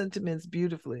their sentiments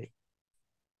beautifully.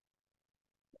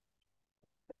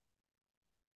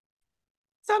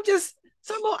 So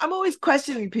I'm always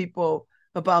questioning people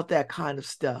about that kind of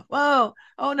stuff. Well,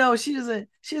 oh no, she doesn't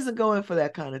go in for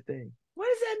that kind of thing. What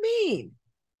does that mean?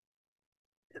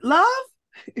 Love?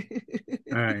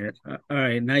 All right, all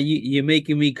right. Now you're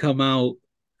making me come out,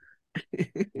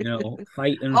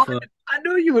 fighting Oh, for. I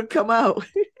knew you would come out.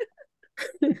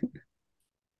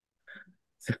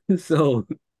 So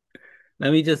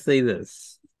let me just say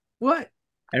this: What?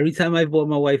 every time I bought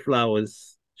my wife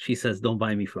flowers, she says, "Don't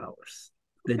buy me flowers.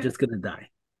 They're just gonna die."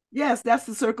 Yes, that's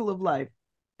the circle of life.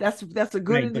 That's a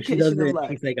good Right, but she indication of doesn't.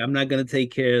 life. She's like, "I'm not gonna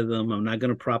take care of them. I'm not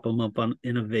gonna prop them up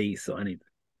in a vase or anything."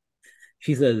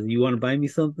 She says, "You want to buy me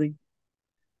something?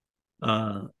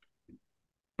 Uh,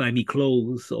 buy me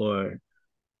clothes or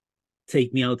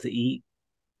take me out to eat.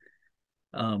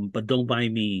 But don't buy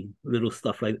me little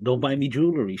stuff like don't buy me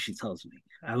jewelry." She tells me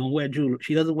I don't wear jewelry.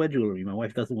 She doesn't wear jewelry. My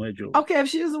wife doesn't wear jewelry. Okay, if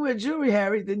she doesn't wear jewelry,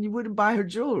 Harry, then you wouldn't buy her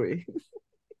jewelry.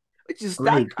 Would you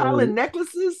Right. stockpiling So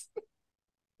necklaces?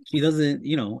 she doesn't.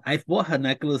 I've bought her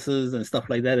necklaces and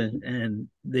stuff like that, and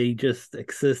they just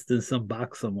exist in some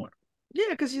box somewhere. Yeah,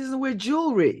 because she doesn't wear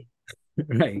jewelry.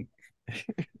 Right.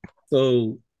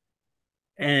 So,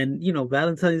 and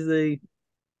Valentine's Day.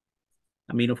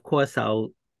 I mean, of course, for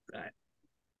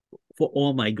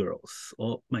all my girls,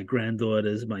 all my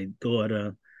granddaughters, my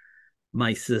daughter,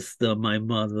 my sister, my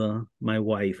mother, my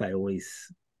wife, I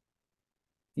always,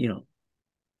 you know,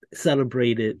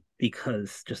 celebrate it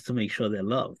because just to make sure they're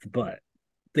loved. But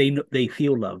they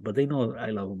feel loved, but they know I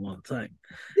love them all the time.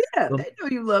 Yeah, But they know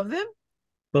you love them.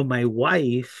 but my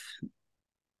wife,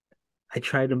 I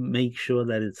try to make sure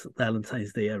that it's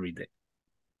Valentine's Day every day.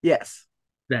 Yes.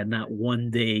 That not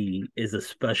one day is a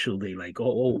special day. Like,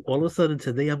 all of a sudden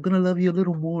today I'm gonna love you a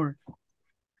little more.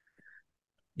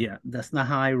 Yeah, that's not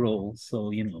how I roll.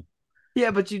 So,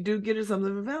 Yeah, but you do get her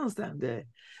something for Valentine's Day.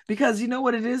 Because you know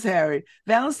what it is, Harry?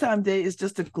 Valentine's Day is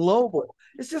just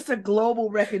it's just a global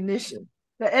recognition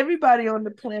that everybody on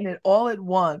the planet all at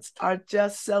once are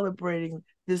just celebrating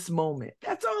this moment.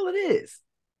 That's all it is.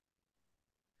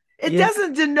 It yeah.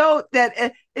 doesn't denote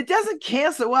that it doesn't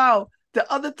cancel out the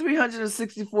other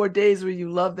 364 days where you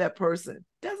love that person.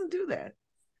 It doesn't do that.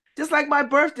 Just like my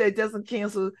birthday doesn't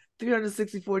cancel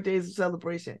 364 days of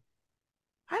celebration.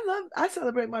 I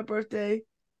celebrate my birthday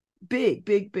big,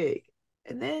 big, big.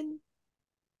 And then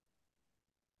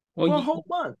Well, for a you, whole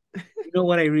month. you know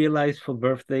what I realized for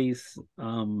birthdays?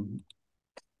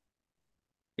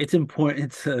 It's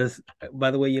important to, by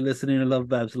the way, you're listening to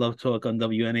LoveBabz LoveTalk on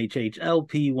WNHH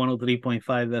LP 103.5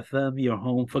 FM, your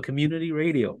home for community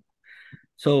radio.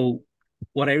 So,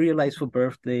 what I realized for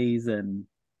birthdays and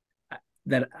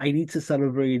that I need to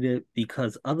celebrate it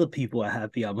because other people are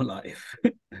happy I'm alive.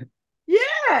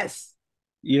 Yes.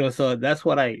 So that's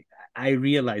what I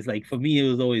realized. Like for me, it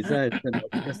was always that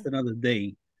it's just another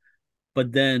day.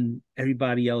 But then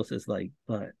everybody else is like,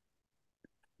 but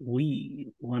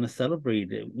we want to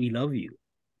celebrate it. We love you.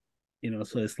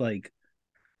 So it's like,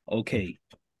 okay,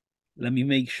 let me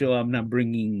make sure I'm not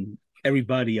bringing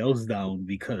everybody else down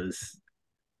because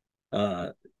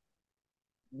uh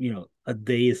a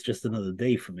day is just another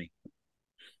day for me.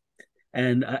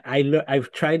 And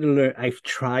I've tried to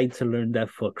learn that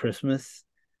for Christmas,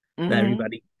 that Mm-hmm.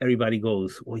 everybody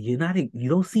goes, well, you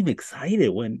don't seem excited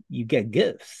when you get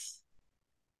gifts.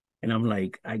 And I'm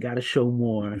like, I gotta show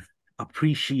more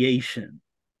appreciation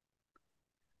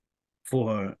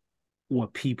for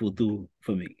what people do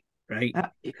for me, right?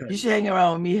 You Because should hang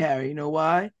around with me, Harry. You know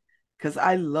why? Because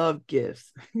I love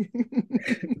gifts.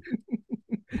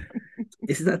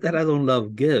 it's not that I don't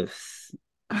love gifts.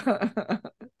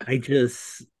 I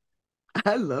just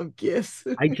I love gifts.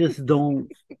 I just don't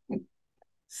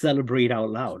celebrate out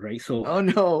loud, right? So Oh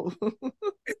no.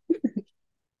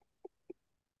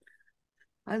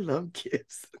 I love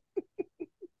gifts.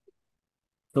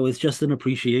 so it's just an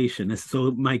appreciation.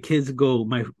 So my kids go,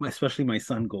 especially my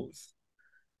son goes,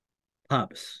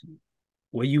 Pops,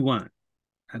 what you want?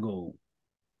 I go,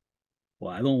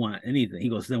 well, I don't want anything. He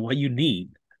goes, then what you need?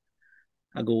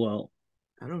 I go, well,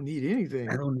 I don't need I anything.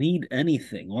 don't need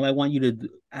anything. All I want you to do,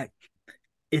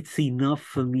 it's enough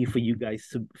for me for you guys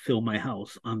to fill my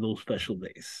house on those special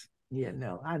days. Yeah,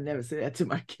 no, I never say that to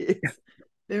my kids.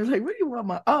 They were like, "What do you want,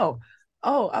 my?" Oh,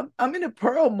 I'm in a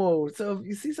pearl mode. So if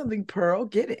you see something pearl,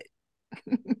 get it.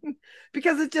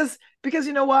 Because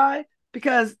you know why?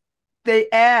 Because they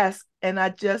ask, and I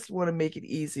just want to make it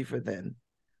easy for them.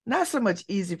 Not so much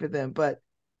easy for them, but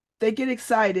they get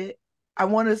excited. I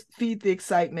want to feed the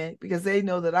excitement because they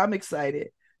know that I'm excited.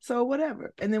 So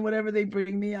whatever, and then whatever they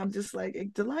bring me, I'm just like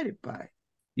delighted by.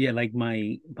 Yeah, like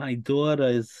my daughter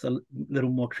is a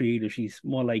little more creative. She's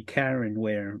more like Karen,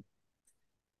 where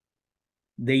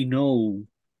they know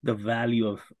the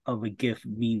value of a gift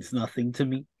means nothing to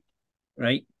me,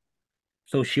 right?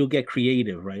 So she'll get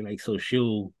creative, right? Like so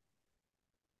she'll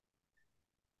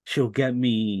get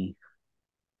me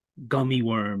gummy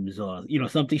worms or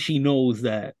something she knows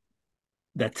that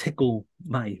tickle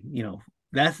my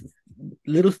that's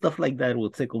little stuff like that will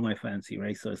tickle my fancy,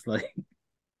 right? So it's like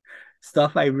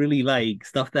stuff I really like,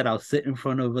 stuff that I'll sit in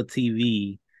front of a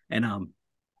TV and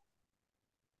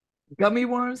Gummy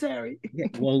worms, Harry. yeah,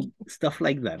 well, stuff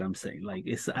like that. I'm saying, like,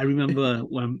 I remember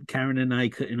when Karen and I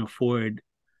couldn't afford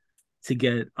to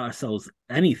get ourselves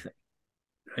anything,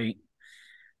 right?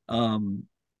 Um,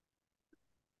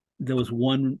 there was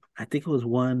one, I think it was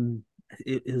one,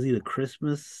 it was either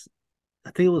Christmas,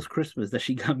 I think it was Christmas that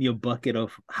she got me a bucket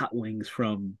of hot wings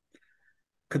from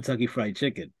Kentucky Fried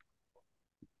Chicken,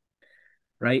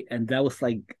 right? And that was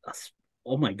like,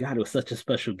 oh my God, it was such a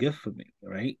special gift for me,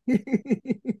 right?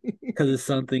 Because it's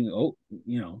something,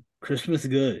 Christmas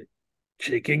good,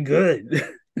 chicken good.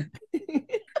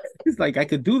 It's like I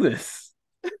could do this.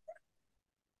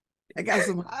 I got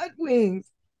some hot wings.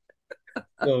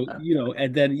 So,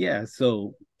 and then, yeah.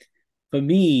 So for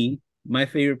me, my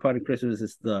favorite part of Christmas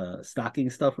is the stocking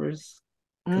stuffers.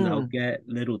 because I'll Mm. get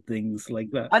little things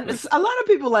like that. And Like, a lot of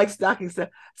people like stocking stuff.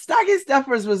 Stocking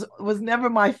stuffers was never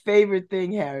my favorite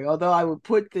thing, Harry. Although I would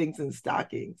put things in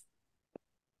stockings.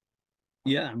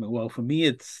 yeah, I mean, well, for me,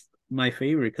 it's my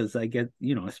favorite because I get,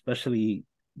 especially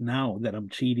now that I'm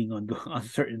cheating on on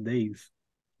certain days,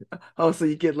 Oh, so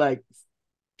you get like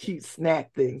cute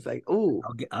snack things like, ooh.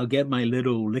 I'll get my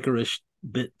little licorice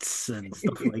bits and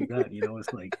stuff like that.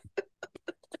 It's like,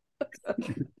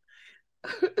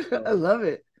 I so, love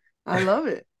it. I love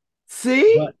it.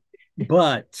 See? but,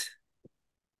 but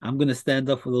I'm gonna stand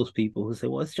up for those people who say,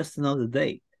 well, it's just another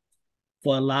day.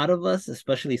 For a lot of us,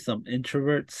 especially some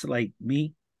introverts like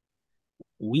me,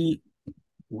 we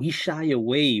we shy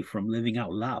away from living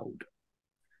out loud.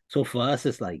 So for us,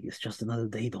 it's like it's just another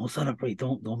day. Don't celebrate.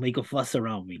 Don't make a fuss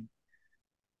around me.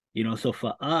 So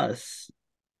for us,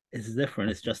 it's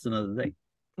different. It's just another day.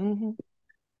 Hmm.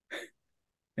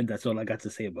 And that's all I got to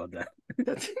say about that.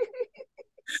 That's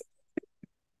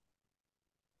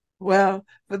well,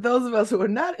 for those of us who are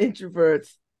not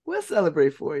introverts, we'll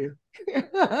celebrate for you.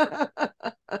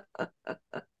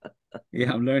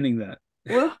 Yeah, I'm learning that.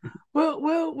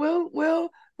 we'll,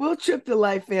 we'll trip the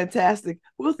light fantastic.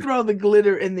 We'll throw the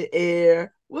glitter in the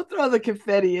air. We'll throw the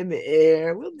confetti in the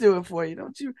air. We'll do it for you.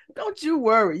 Don't you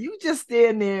worry. You just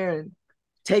stand there and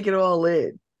take it all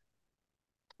in.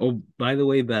 Oh, by the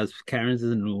way, Babz, Karen's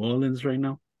in New Orleans right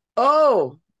now.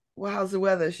 Oh, well, how's the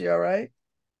weather? Is she all right?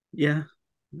 Yeah,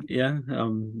 yeah.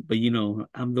 But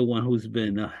I'm the one who's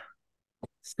been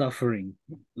suffering,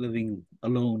 living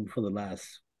alone for the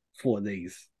last 4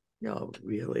 days. No,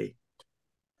 really.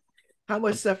 How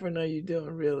much suffering are you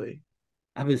doing, really?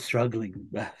 I've been struggling,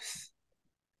 Babz.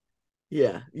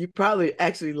 Yeah, you probably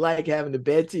actually like having the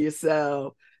bed to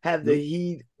yourself, have the Nope.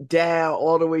 heat down,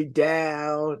 all the way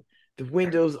down, the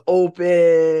windows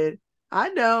open. I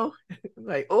know.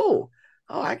 Like, oh,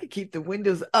 I could keep the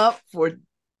windows up for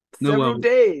No, several well,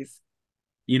 days.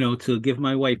 to give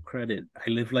my wife credit, I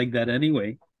live like that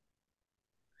anyway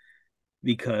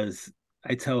because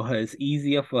I tell her it's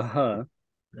easier for her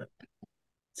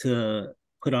to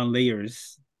put on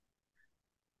layers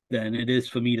than it is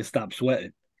for me to stop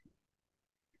sweating.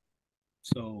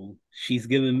 So she's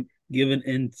given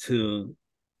into,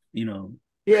 you know,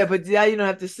 Yeah, but yeah, you don't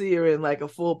have to see her in like a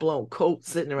full-blown coat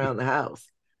sitting around the house.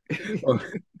 or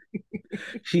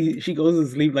she goes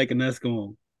to sleep like an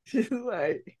Eskimo. She's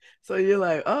like, so you're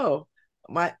like, oh,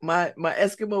 my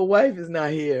Eskimo wife is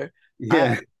not here. I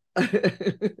Yeah.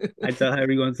 I tell her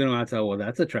every once in a while, I tell her, well,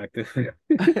 that's attractive. And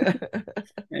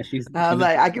I she was looks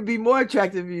like, I could be more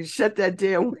attractive if you shut that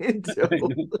damn window. I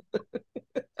know.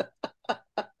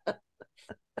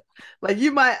 Like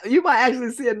you might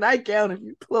actually see a nightgown if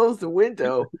you close the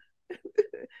window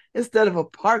instead of a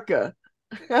parka.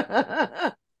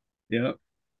 Yeah.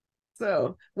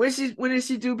 So when is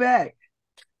she due back?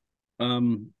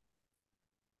 Um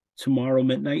Tomorrow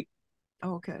midnight.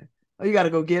 Oh, okay. Oh, you got to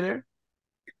go get her.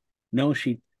 No,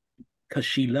 because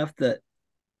she left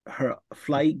her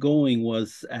flight going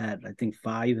was at I think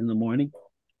 5 in the morning.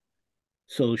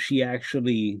 So she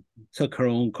actually took her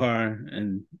own car,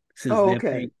 and since Oh,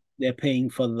 okay. they're paying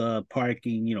for the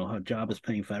parking, her job is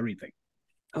paying for everything.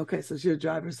 Okay, so she'll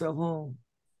drive herself home.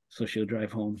 So she'll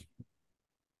drive home.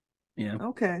 Yeah.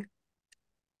 Okay.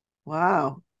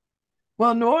 Wow.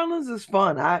 Well, New Orleans is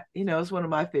fun. It's one of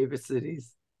my favorite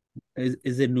cities.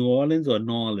 Is it New Orleans or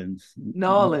New Orleans? New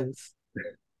Orleans.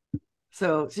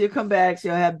 So she'll come back.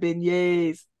 She'll have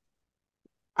beignets.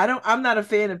 I'm not a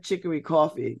fan of chicory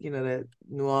coffee. That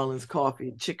New Orleans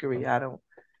coffee, chicory. I don't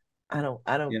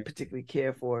Yeah. particularly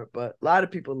care for it, but a lot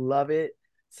of people love it.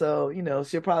 So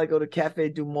she'll probably go to Cafe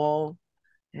Du Monde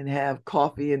and have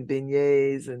coffee and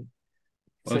beignets and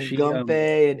Well, some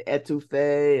gumpe and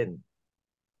etouffee and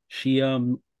she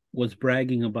was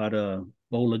bragging about a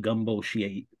bowl of gumbo she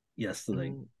ate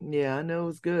yesterday, yeah, I know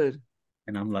it's good.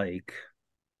 and I'm like,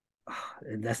 "Ah,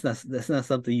 and that's not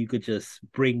something you could just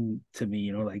bring to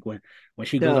me, like when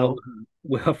she goes out No,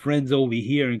 with her friends over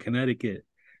here in Connecticut,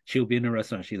 she'll be in the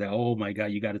restaurant. She's like, "Oh my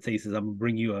God, you got to taste this. I'm gonna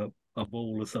bring you a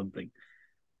bowl or something."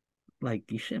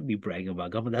 Like you shouldn't be bragging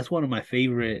about gumbo. That's one of my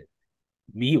favorite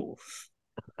meals.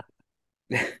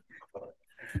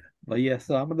 But yeah,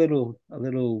 so I'm a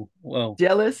little, well,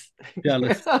 jealous.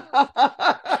 jealous.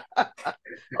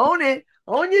 Own it.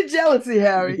 Own your jealousy,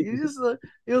 Harry.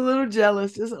 You're a little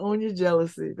jealous. Just own your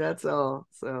jealousy. That's all.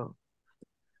 So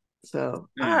all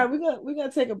Yeah. right, we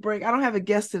gotta take a break. I don't have a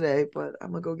guest today, but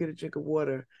I'm gonna go get a drink of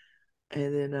water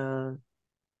and then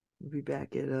we'll be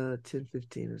back at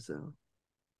 10:15 or so.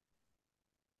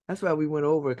 That's why we went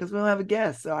over because we don't have a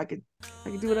guest, so I could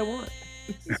do what I want.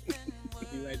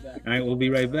 Be right All right, we'll be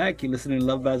right back. You're listening to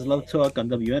LoveBabz LoveTalk on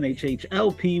WNHH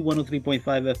LP 103.5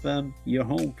 FM, your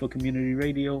home for community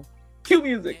radio. Cue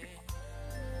music.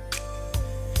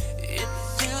 It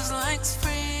feels like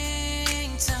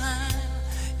springtime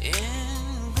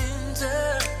in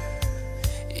winter.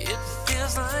 It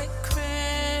feels like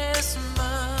Christmas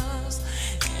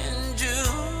in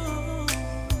June.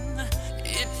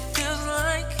 It feels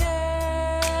like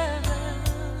heaven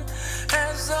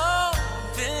has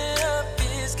opened up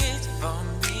its gates for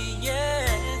me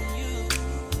and you,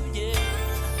 yeah.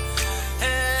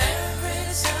 Every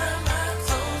time I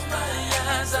close my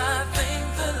eyes, I thank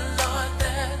the Lord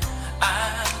that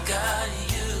I've got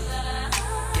you,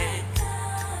 yeah.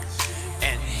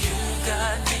 And you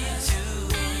got me too.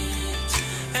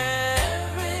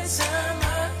 Every time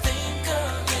I think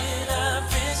of it, I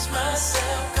pinch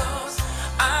myself, 'cause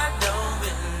I don't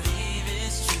believe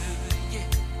it's true, yeah,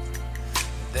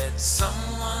 that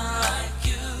someone like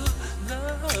you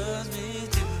loves me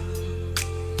too,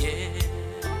 yeah.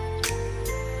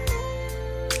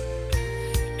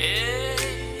 Yeah,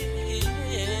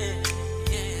 yeah,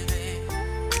 yeah, babe,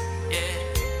 yeah.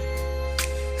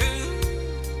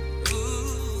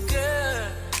 Ooh,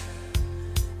 girl,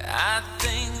 I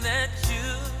think that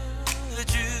you're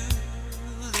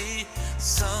truly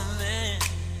something.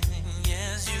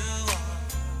 Yes, you are.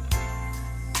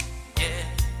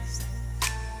 Yes,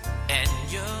 and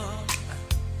you're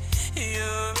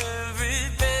every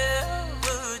bell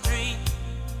dream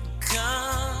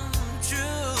come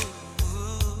true.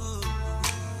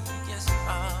 Yes, you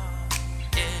are.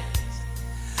 Yes,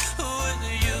 with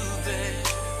you, babe,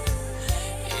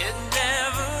 it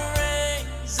never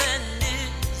rains, and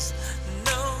it's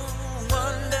no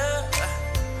wonder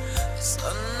the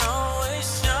sun always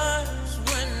shines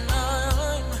when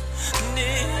I'm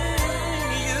near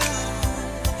you.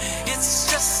 It's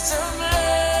just a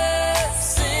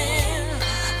blessing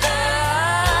that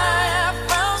I have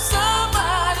found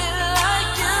somebody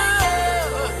like you.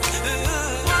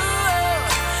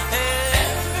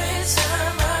 Every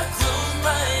time I close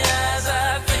my eyes, I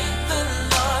thank the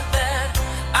Lord that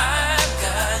I've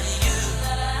got you,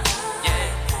 yeah,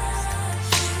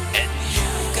 and you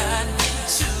got me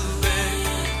too, babe.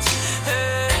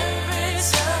 Every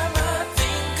time I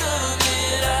think of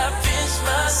it, I pinch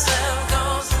myself,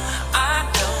 'cause I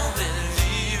don't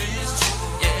believe it's true,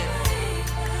 yeah,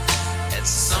 that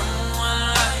someone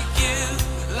like you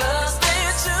loves me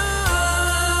too.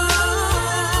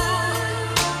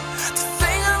 To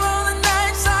think of all the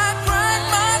nights I cried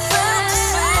myself to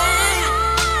sleep,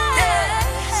 yeah.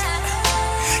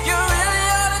 You really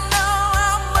ought to know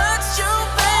how much you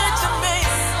meant to me.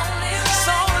 It's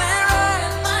only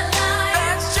right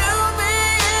that you be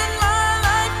in my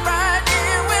life right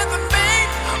here with me.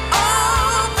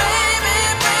 Oh, baby,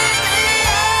 baby,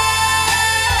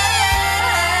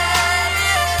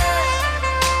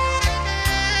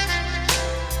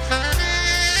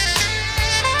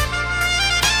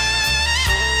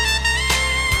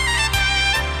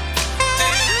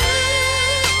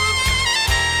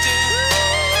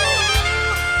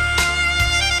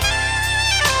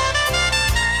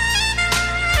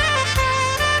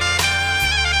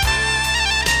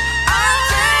 I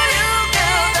tell you,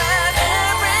 girl, that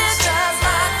every time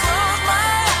I close my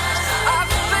eyes, I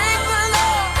thank the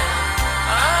Lord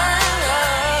I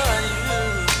love you,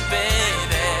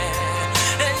 baby,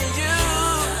 and you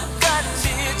got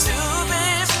me too,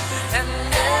 babe. And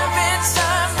every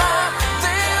time I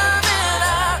think of it,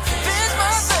 I pinch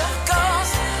myself,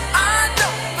 'cause I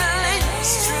don't believe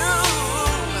it's true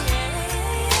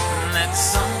that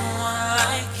someone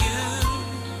like you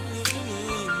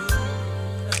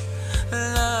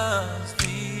loves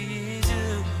me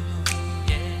too,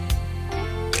 yeah,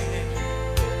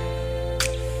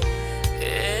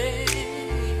 yeah,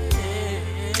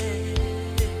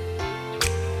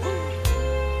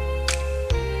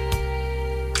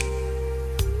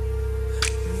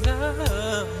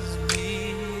 loves me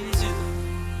too.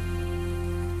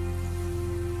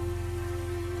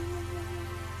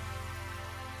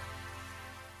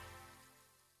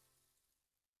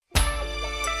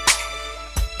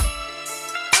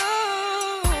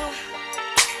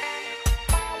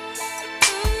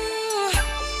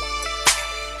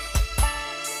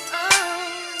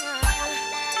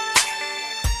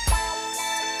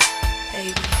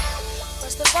 Baby,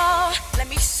 first of all, let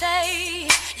me say,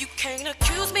 you can't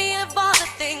accuse me of all the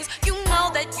things you know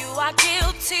that you are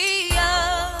guilty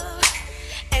of.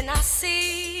 And I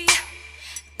see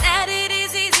that it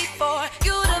is easy for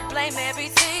you to blame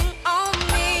everything on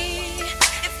me.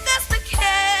 If that's the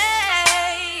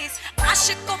case, I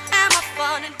should go have my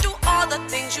fun and do all the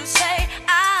things you say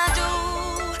I do.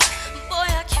 Boy,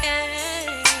 I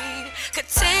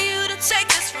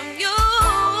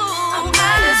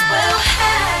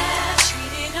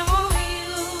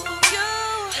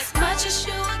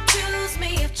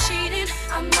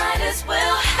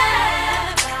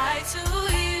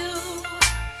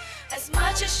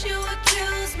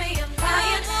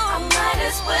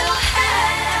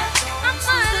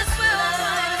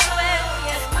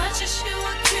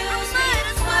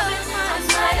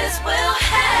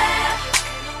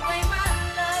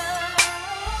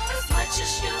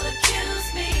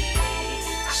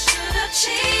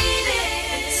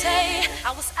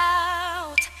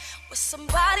with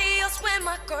somebody else when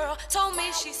my girl told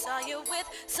me she saw you with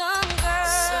some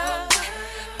girl.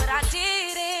 But I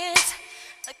didn't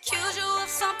accuse you of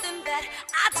something that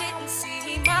I didn't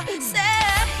see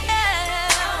myself.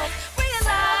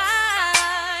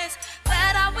 Realize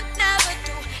that I would never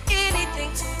do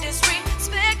anything to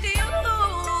disrespect you.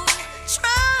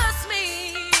 Trust me,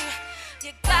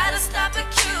 you gotta stop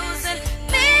accusing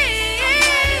me.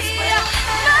 Might as well,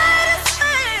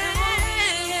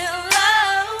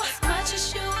 love. As much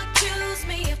as you accuse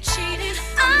me of cheating,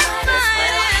 I might as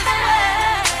well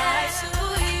lie to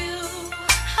you.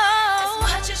 Oh, as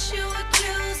much as you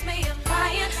accuse me of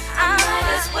lying, I might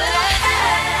as well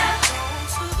have gone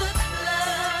to the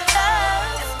club.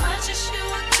 As much as you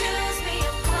accuse me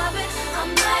of clubbing, I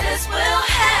might as well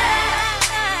have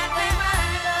paid my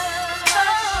love.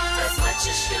 As much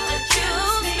as you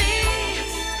accuse me,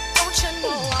 don't you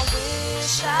know I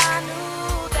wish I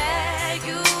knew that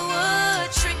you would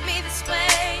treat me this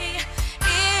way.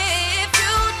 If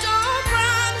you don't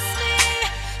promise me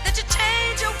that you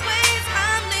change your ways,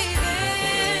 I'm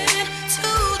leaving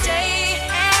today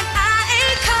and I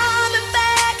ain't coming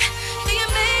back. You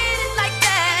made it like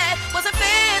that wasn't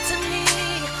fair to me.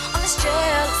 All this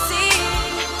jealousy,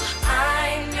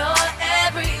 I'm your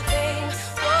everything.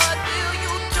 What will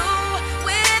you do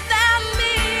without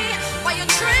me? Why you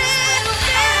treat me?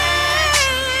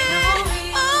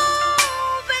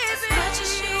 Oh, baby. As much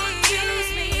as you accuse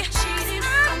me of cheating,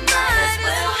 I might as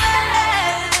well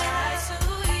lie to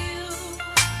you.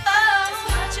 Oh, as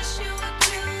much as you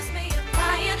accuse me of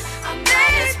lying, I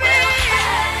might as well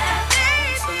have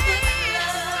gone to the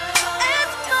club.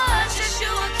 As much as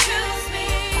you accuse me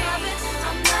of it,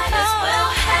 I might as well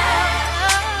have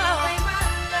paid my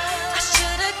love. I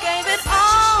should have gave it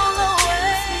all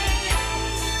away.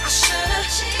 I should have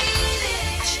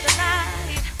cheated. I should have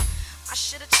lied. I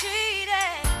should have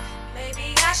cheated. Maybe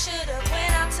I should have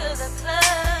went out to the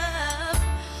club.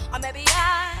 Or maybe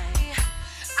I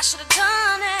should have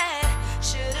done it.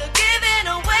 Should have given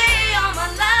away all my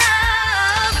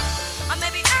love. Or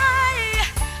maybe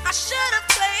I should have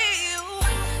played you.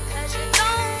 'Cause you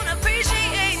don't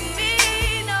appreciate me,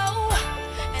 no.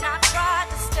 And I tried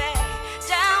to stay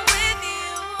down with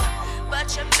you, but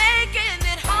you're making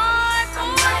it hard for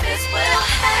me. I might as well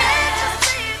have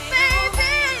cheated,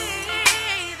 baby.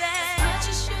 As much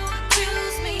as you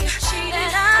accuse me of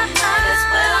cheating, I might as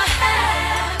well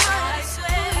have lied to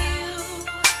you.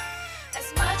 As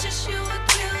much as you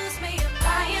accuse me of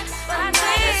lying, I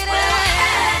might as well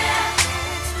have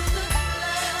gone to the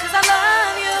club. 'Cause I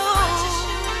love you. As much as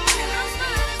you accuse me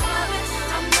of loving,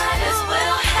 I might as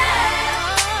well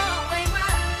have paid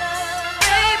my love.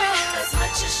 Baby, as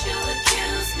much as you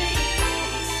accuse me,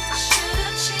 I should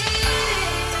have cheated.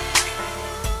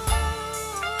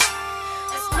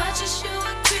 As much as you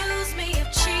accuse me of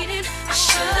cheating, I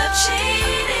should have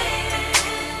cheated.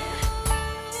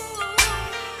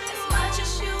 As much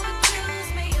as you accuse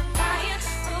me of lying,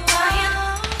 lying,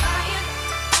 lying,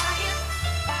 lying,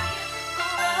 lying.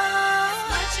 As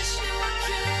much as you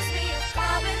accuse me of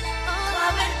clubbing,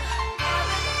 clubbing,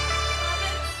 clubbing,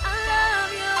 clubbing, I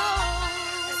love you.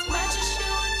 As much as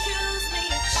you accuse me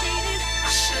of cheating, I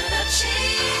should have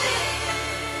cheated.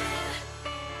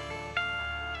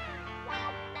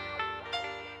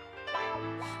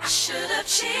 I should have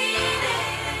cheated.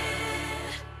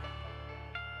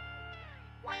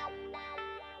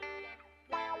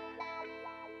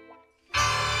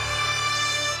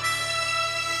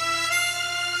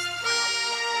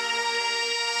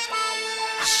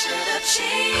 I should have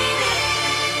cheated.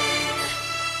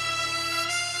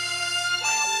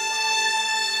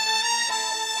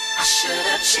 I should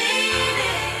have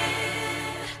cheated.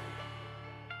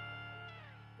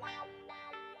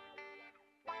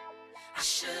 I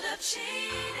should have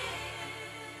cheated.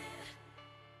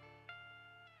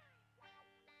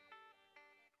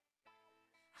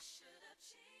 I should have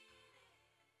cheated.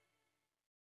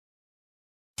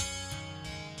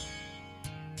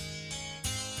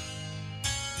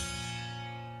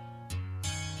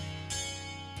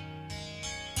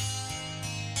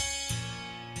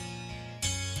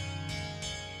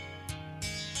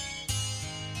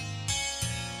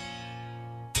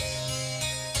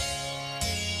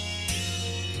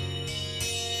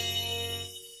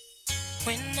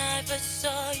 When I first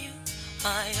saw you,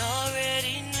 I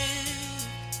already knew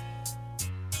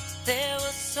there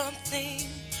was something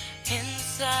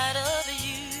inside of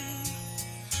you,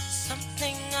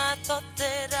 something I thought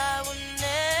that I would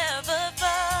never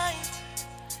find.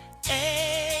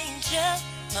 Angel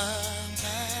of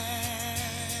mine,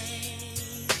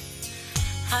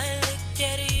 I look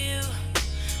at you,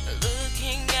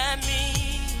 looking at me.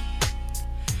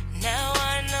 Now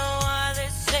I know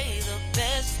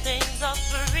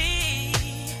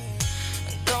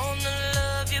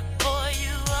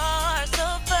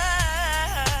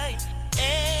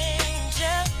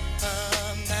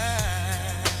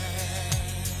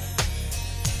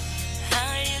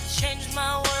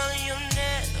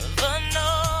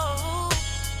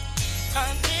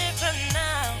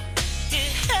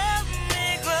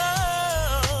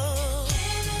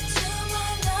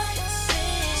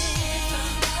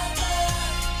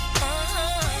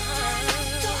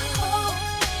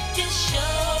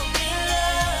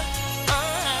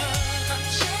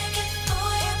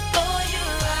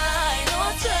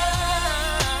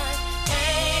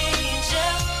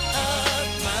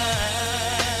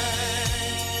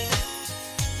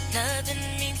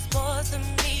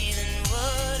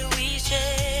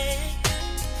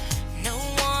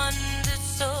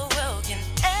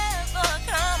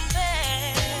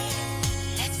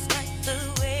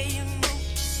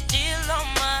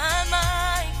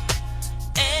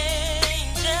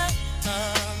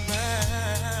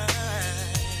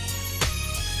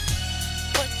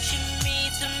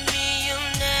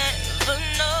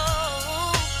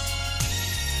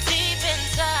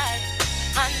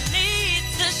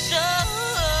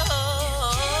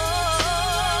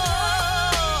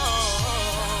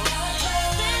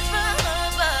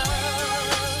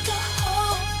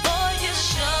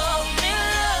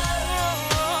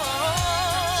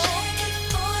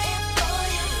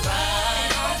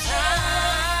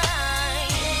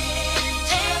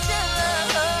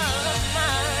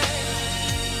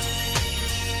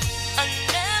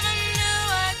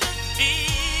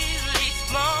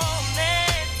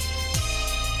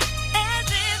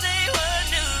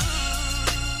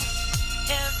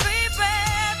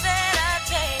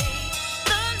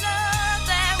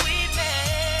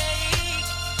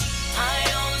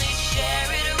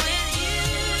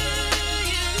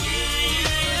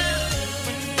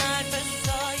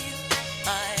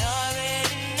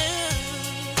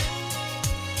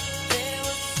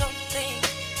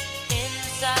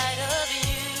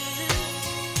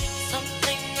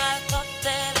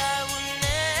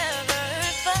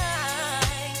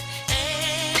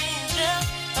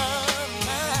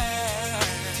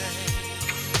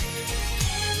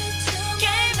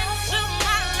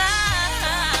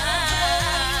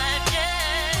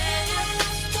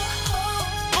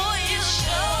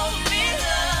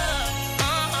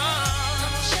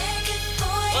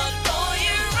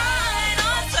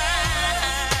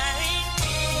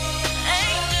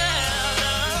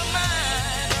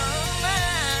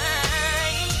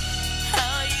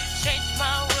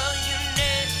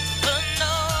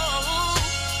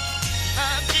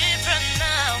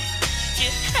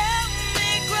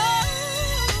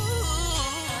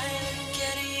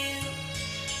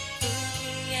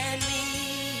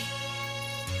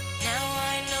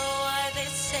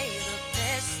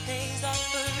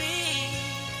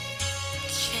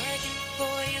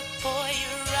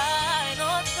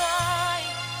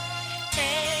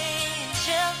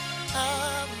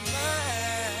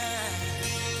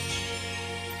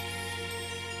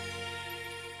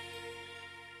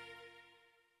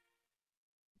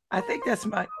I think that's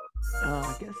my. Oh,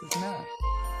 I guess it's not.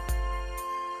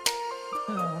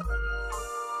 Oh.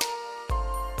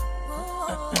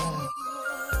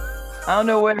 I don't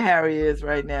know where Harry is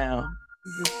right now.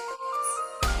 He just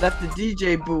left the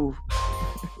DJ booth.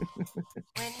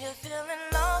 When you're feeling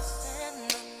lost in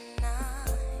the night,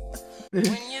 When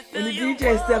when you feel the your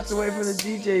DJ world steps away from the just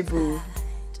DJ booth.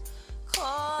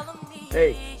 call on me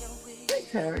Hey, and we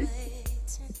thanks, Harry.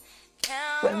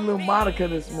 count Playing a on little me Monica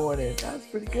this and morning. That was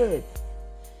pretty good.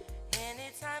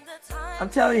 anytime the time I'm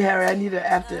telling you, Harry, I need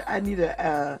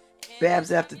a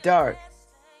Babz After Dark.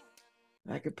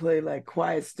 I could play like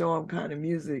Quiet Storm kind of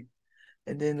music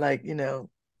and then like,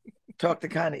 talk the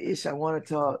kind of ish I want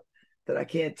to talk that I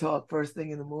can't talk first thing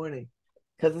in the morning.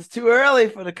 Because it's too early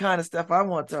for the kind of stuff I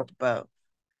want to talk about.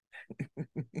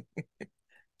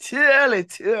 Too early,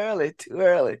 too early, too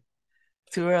early,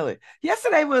 too early.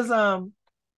 Yesterday was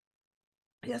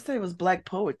Black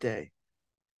Poet Day.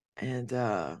 And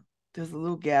there's a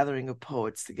little gathering of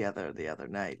poets together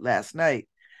last night.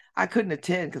 I couldn't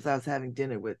attend because I was having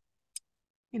dinner with,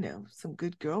 some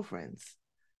good girlfriends.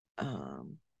 But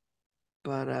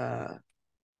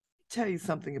tell you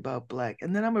something about Black.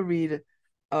 And then I'm gonna read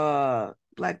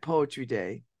Black Poetry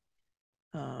Day.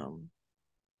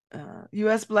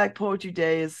 US Black Poetry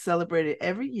Day is celebrated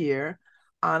every year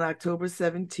on October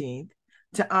 17th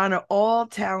to honor all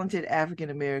talented African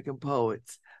American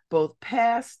poets, both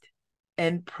past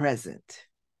and present.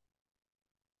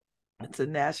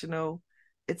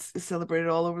 It's celebrated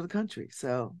all over the country.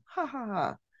 So, ha ha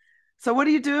ha. So, what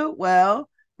do? Well,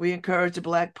 we encourage a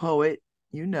Black poet,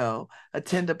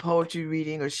 attend a poetry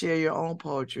reading or share your own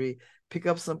poetry, pick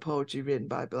up some poetry written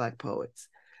by Black poets.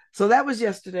 So, that was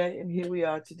yesterday, and here we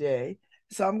are today.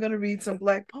 So, I'm going to read some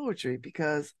Black poetry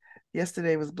because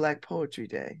yesterday was Black Poetry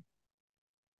Day.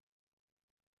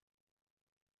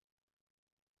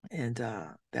 And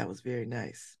that was very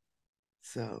nice.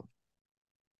 So,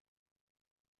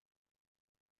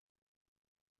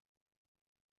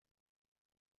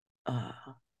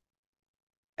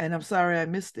 and I'm sorry I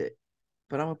missed it,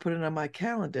 but I'm gonna put it on my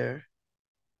calendar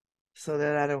so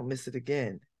that I don't miss it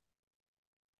again.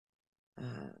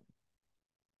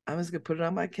 I'm just gonna put it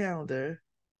on my calendar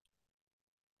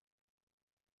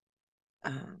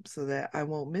so that I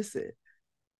won't miss it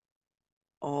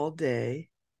all day,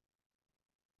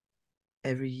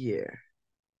 every year.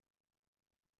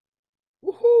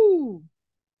 Woohoo!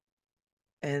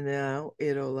 And now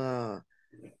it'll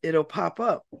pop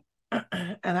up,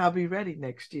 and I'll be ready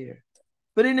next year.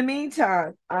 But in the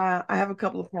meantime, I have a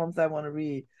couple of poems I want to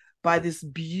read by this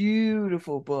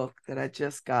beautiful book that I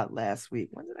just got last week.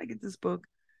 When did I get this book?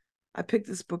 I picked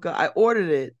this book up. I ordered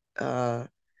it because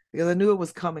I knew it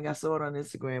was coming. I saw it on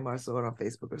Instagram or I saw it on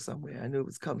Facebook or somewhere. I knew it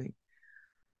was coming.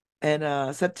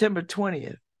 And September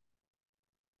 20th.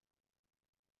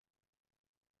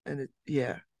 And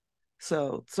yeah.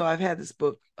 So I've had this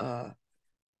book for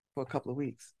a couple of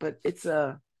weeks. But it's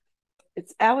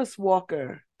Alice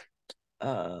Walker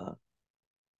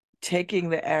Taking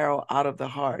the Arrow Out of the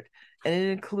Heart. And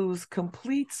it includes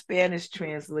complete Spanish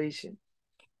translation.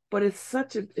 But it's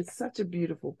such a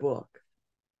beautiful book.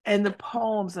 And the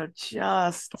poems are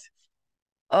just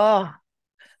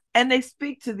and they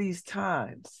speak to these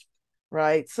times,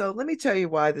 right? So let me tell you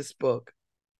why this book.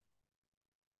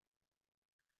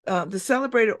 The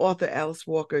celebrated author Alice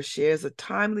Walker shares a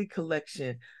timely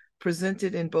collection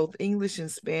presented in both English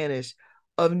and Spanish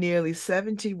of nearly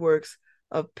 70 works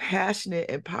of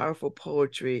passionate and powerful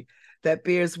poetry that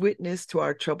bears witness to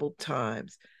our troubled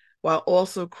times, while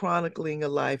also chronicling a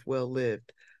life well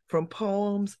lived. From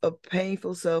poems of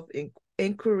painful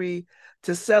self-inquiry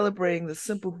to celebrating the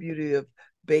simple beauty of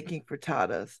baking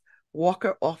frittatas,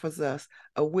 Walker offers us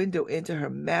a window into her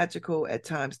magical, at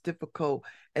times difficult,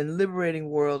 and liberating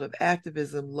world of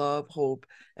activism, love, hope,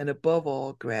 and above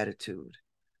all, gratitude.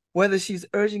 Whether she's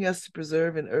urging us to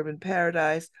preserve an urban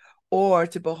paradise or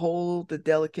to behold the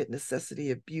delicate necessity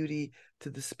of beauty to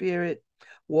the spirit,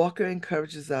 Walker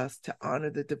encourages us to honor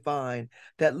the divine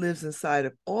that lives inside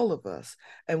of all of us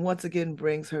and once again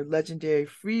brings her legendary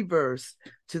free verse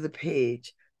to the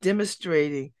page,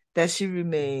 demonstrating that she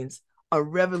remains a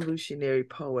revolutionary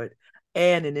poet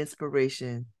and an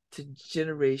inspiration to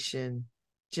generations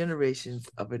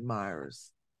of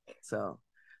admirers. So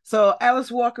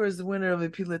Alice Walker is the winner of a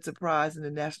Pulitzer Prize and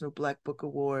the National Book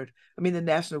Award.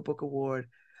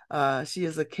 She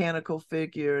is a canonical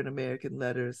figure in American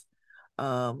letters.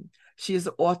 She is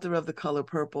the author of The Color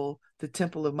Purple, The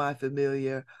Temple of My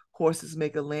Familiar, Horses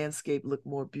Make a Landscape Look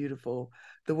More Beautiful,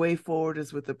 The Way Forward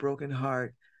is with a Broken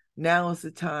Heart, Now is the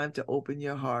Time to Open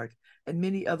Your Heart, and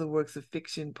many other works of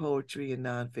fiction, poetry, and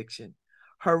nonfiction.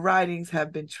 Her writings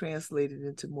have been translated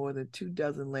into more than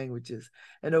 24 languages,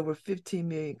 and over 15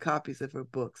 million copies of her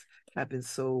books have been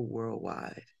sold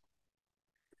worldwide.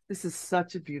 This is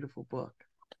such a beautiful book.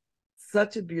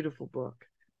 Such a beautiful book.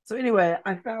 So anyway,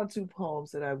 I found 2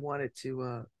 poems that I wanted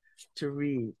to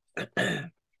read.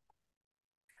 And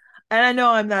I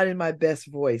know I'm not in my best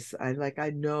voice. I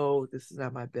know this is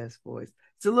not my best voice.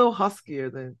 It's a little huskier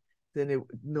than it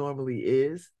normally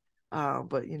is.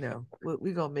 But you know,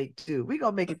 we're gonna make do. We're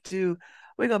gonna make it do.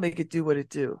 We're gonna make it do what it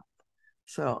do.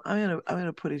 So I'm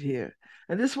gonna put it here.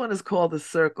 And this one is called The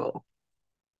Circle.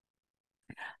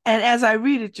 And as I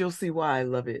read it, you'll see why I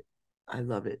love it. I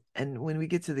love it. And when we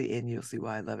get to the end, you'll see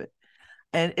why I love it.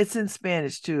 And it's in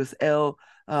Spanish too. It's El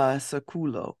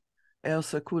Circulo. El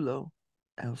Circulo.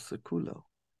 El Circulo.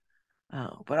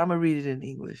 Oh, but I'm going to read it in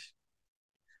English.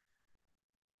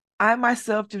 I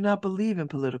myself do not believe in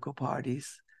political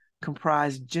parties,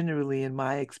 comprised generally in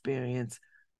my experience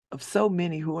of so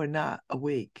many who are not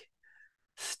awake.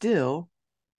 Still,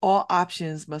 all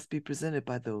options must be presented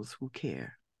by those who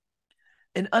care.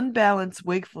 An unbalanced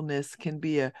wakefulness can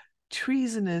be as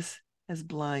treasonous as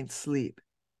blind sleep.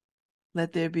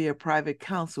 Let there be a private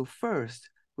counsel first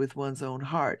with one's own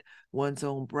heart, one's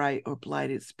own bright or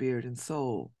blighted spirit and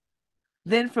soul.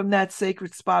 Then from that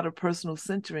sacred spot of personal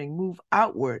centering, move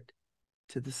outward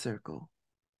to the circle.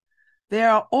 There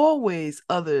are always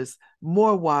others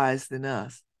more wise than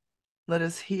us. Let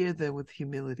us hear them with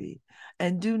humility,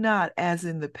 and do not, as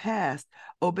in the past,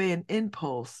 obey an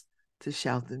impulse to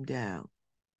shout them down.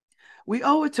 We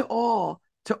owe it to all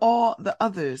the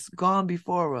others gone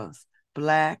before us,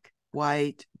 black,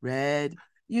 white, red,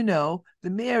 you know, the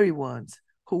merry ones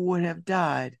who would have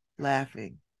died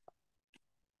laughing.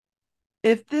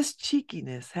 If this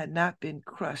cheekiness had not been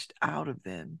crushed out of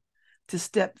them, to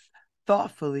step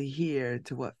thoughtfully here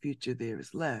to what future there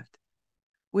is left,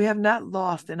 we have not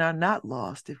lost and are not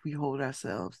lost if we hold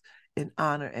ourselves in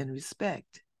honor and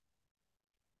respect.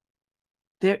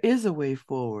 There is a way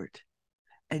forward,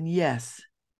 and yes,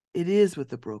 it is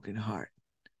with a broken heart,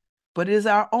 but it is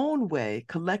our own way,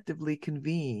 collectively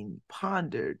convened,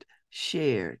 pondered,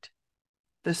 shared.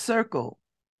 The circle,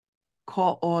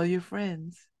 call all your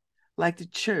friends, like the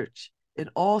church in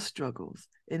all struggles,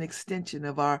 an extension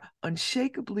of our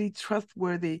unshakably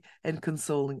trustworthy and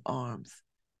consoling arms.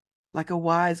 Like a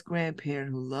wise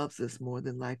grandparent who loves us more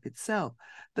than life itself,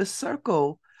 the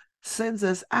circle sends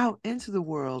us out into the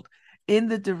world in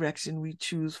the direction we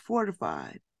choose,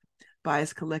 fortified by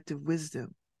its collective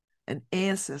wisdom and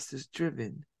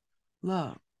ancestors-driven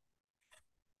love.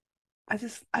 I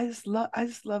just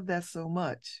love that so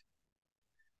much.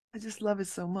 I just love it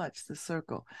so much, The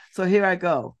Circle. So here I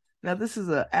go. Now this is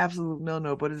an absolute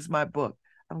no-no, but it's my book.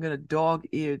 I'm gonna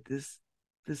dog-ear this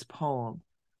poem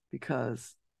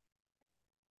because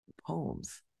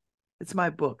poems. It's my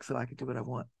book, so I can do what I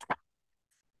want.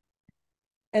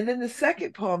 And then the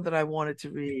second poem that I wanted to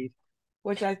read,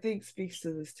 which I think speaks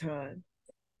to this time,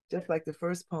 just like the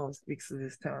first poem speaks to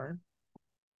this time.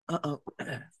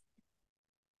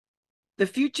 The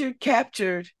Future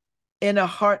Captured in a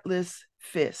Heartless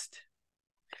Fist.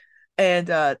 And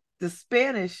the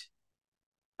Spanish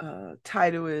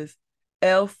title is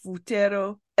El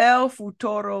Futuro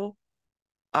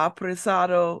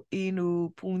Apresado en un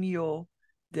puño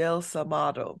del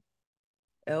samado.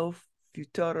 El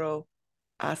futuro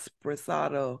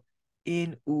apresado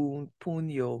en un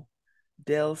puño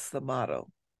del samado.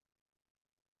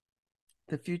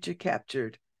 The future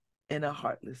captured in a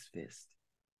heartless fist.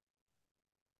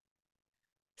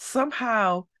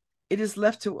 Somehow, it is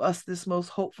left to us, this most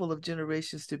hopeful of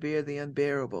generations, to bear the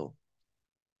unbearable.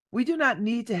 We do not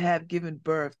need to have given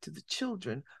birth to the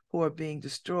children who are being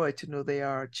destroyed to know they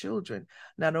are our children,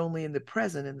 not only in the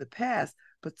present and the past,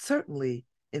 but certainly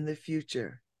in the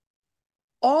future.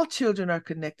 All children are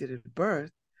connected at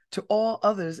birth to all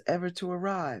others ever to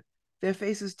arrive, their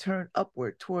faces turned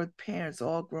upward toward parents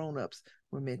all grown-ups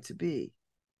were meant to be.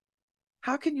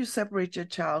 How can you separate your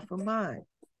child from mine?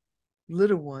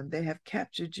 Little one, they have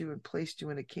captured you and placed you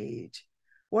in a cage.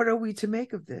 What are we to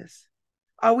make of this?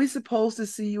 Are we supposed to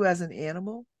see you as an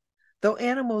animal, though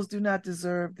animals do not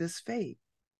deserve this fate?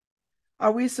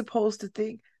 Are we supposed to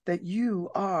think that you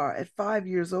are, at 5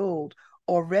 years old,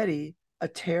 already a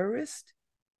terrorist?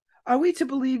 Are we to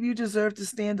believe you deserve to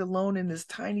stand alone in this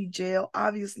tiny jail,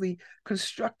 obviously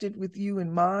constructed with you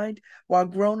in mind, while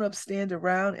grown-ups stand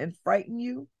around and frighten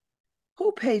you?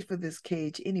 Who paid for this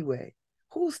cage anyway?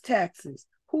 Whose taxes?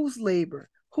 Whose labor?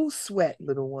 Whose sweat,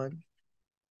 little one?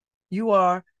 You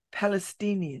are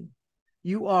Palestinian.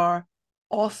 You are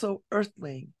also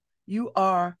earthling. You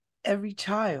are every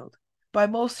child. By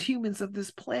most humans of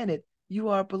this planet, you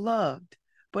are beloved.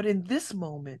 but in this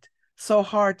moment, so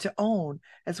hard to own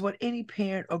as what any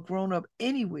parent or grown up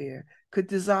anywhere could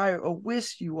desire or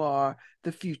wish. You are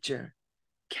the future,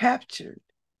 captured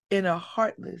in a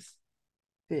heartless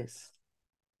fist.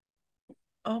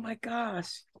 Oh my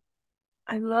gosh.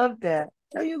 I love that.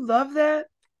 Don't you love that?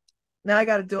 Now I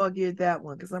gotta dog-ear that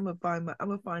one because I'm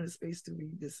gonna find a space to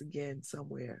read this again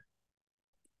somewhere.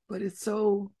 But it's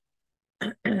so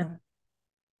it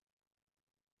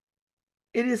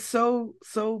is so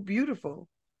beautiful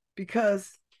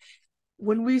because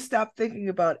when we stop thinking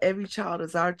about every child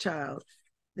as our child,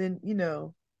 then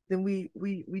then we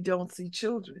don't see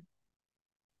children.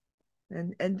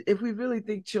 And if we really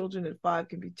think children at 5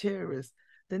 can be terrorists,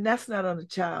 then that's not on the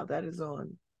child. That is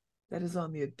on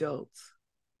the adults.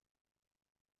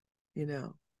 You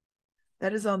know,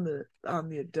 that is on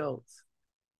the adults.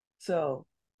 So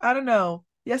I don't know.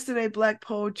 Yesterday, Black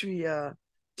Poetry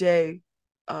Day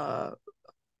uh,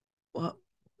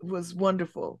 was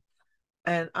wonderful,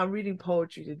 and I'm reading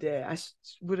poetry today. I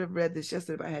would have read this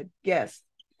yesterday if I had guessed,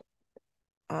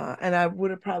 and I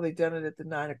would have probably done it at the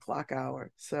 9 o'clock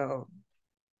hour. So,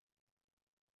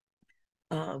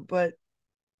 but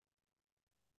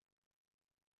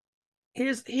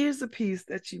here's a piece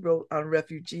that she wrote on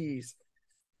refugees.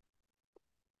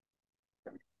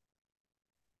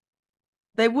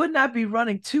 They would not be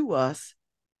running to us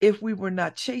if we were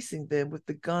not chasing them with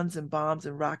the guns and bombs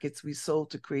and rockets we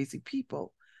sold to crazy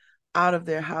people out of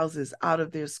their houses, out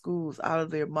of their schools, out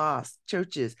of their mosques,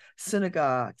 churches,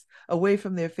 synagogues, away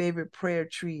from their favorite prayer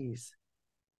trees.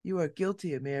 You are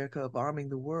guilty, America, of arming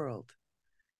the world.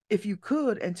 If you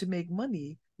could, and to make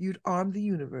money, you'd arm the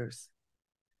universe.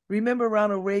 Remember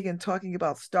Ronald Reagan talking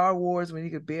about Star Wars when he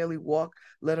could barely walk,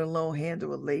 let alone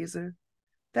handle a laser?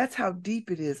 That's how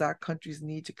deep it is our country's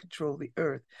need to control the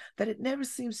earth, that it never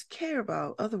seems to care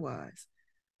about otherwise.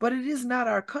 But it is not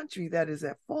our country that is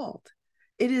at fault.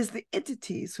 It is the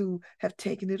entities who have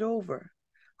taken it over,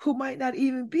 who might not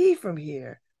even be from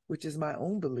here, which is my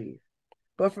own belief,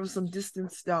 but from some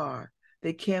distant star.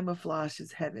 They camouflage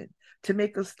as heaven to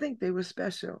make us think they were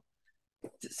special,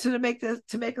 to make us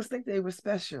think they were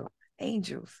special,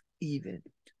 angels even,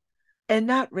 and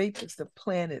not rapists of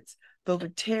planets, though the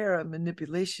terror and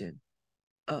manipulation,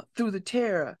 through the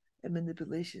terror and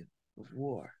manipulation of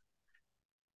war.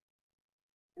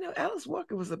 Alice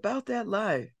Walker was about that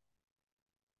life.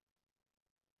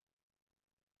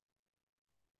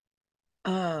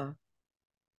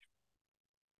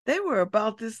 They were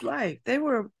about this life.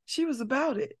 She was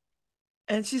about it,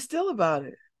 and she's still about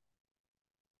it.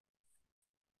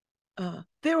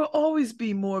 There will always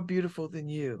be more beautiful than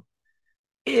you.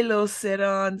 Ellos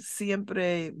serán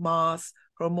siempre más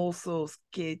hermosos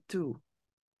que tú.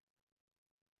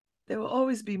 There will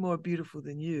always be more beautiful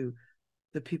than you,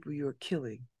 the people you are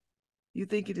killing. You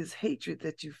think it is hatred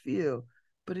that you feel,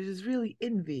 but it is really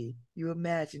envy you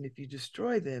imagine. If you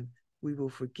destroy them, we will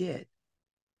forget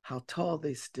how tall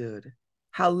they stood,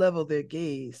 how level their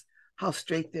gaze, how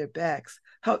straight their backs,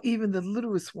 how even the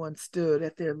littlest one stood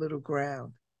at their little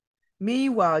ground.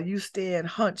 Meanwhile, you stand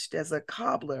hunched as a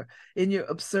cobbler in your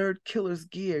absurd killer's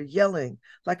gear, yelling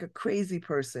like a crazy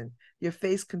person, your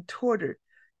face contorted,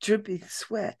 dripping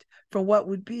sweat from what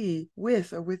would be,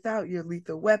 with or without your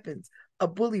lethal weapons, a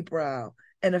bully brow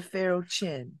and a pharaoh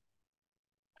chin.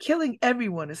 Killing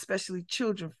everyone, especially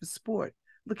children, for sport,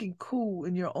 looking cool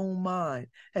in your own mind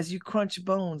as you crunch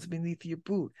bones beneath your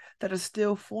boot that are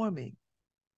still forming,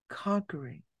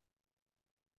 conquering.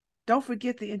 Don't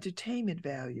forget the entertainment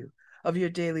value of your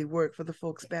daily work for the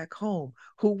folks back home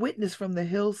who witness from the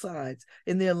hillsides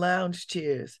in their lounge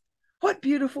chairs. What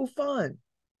beautiful fun!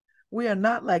 We are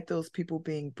not like those people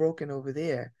being broken over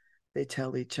there, they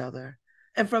tell each other.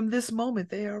 And from this moment,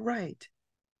 they are right.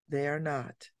 They are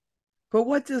not. But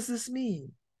what does this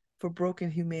mean for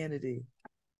broken humanity?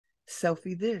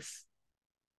 Selfie this.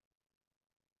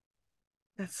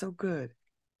 That's so good.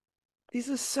 These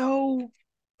are so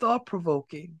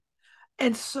thought-provoking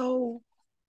and so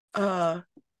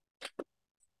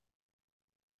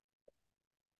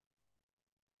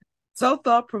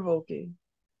thought-provoking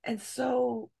and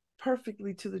so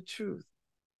perfectly to the truth.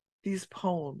 These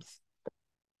poems,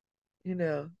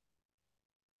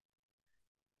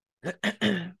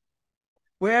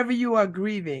 wherever you are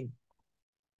grieving,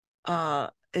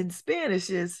 in Spanish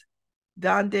is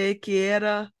donde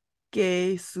quiera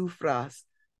que sufras,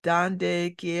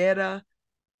 donde quiera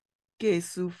que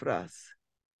sufras.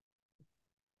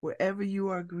 Wherever you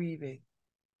are grieving.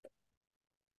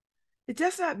 It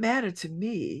does not matter to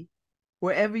me,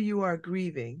 wherever you are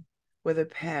grieving, whether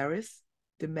Paris,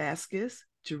 Damascus,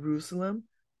 Jerusalem,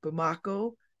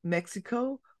 Bamako,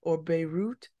 Mexico, or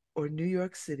Beirut, or New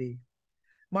York City.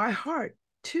 My heart,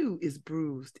 too, is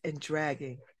bruised and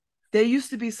dragging. There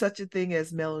used to be such a thing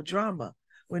as melodrama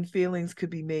when feelings could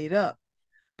be made up,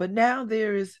 but now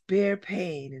there is bare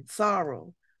pain and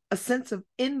sorrow, a sense of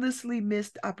endlessly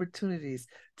missed opportunities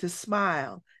to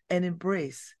smile and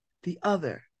embrace the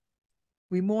other.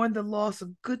 We mourn the loss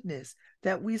of goodness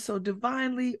that we so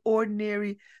divinely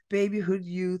ordinary babyhood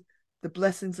youth, the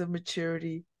blessings of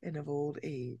maturity and of old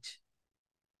age.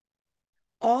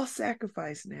 All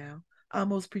sacrifice now,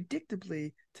 almost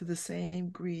predictably, to the same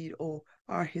greed or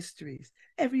our histories.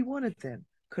 Every one of them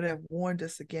could have warned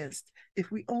us against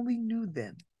if we only knew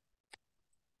them.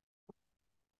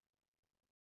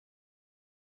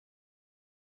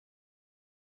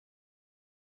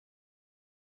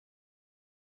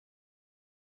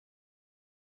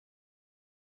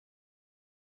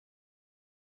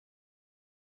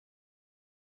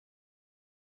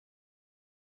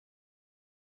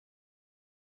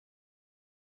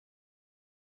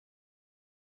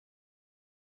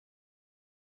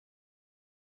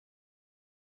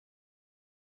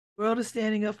 The world is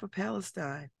standing up for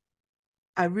Palestine.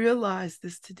 I realized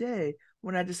this today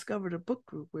when I discovered a book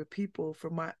group where people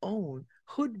from my own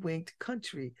hoodwinked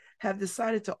country have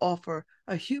decided to offer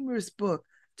a humorous book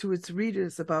to its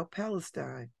readers about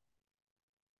Palestine.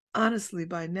 Honestly,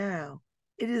 by now,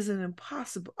 it is an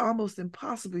impossible, almost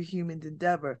impossible human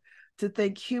endeavor to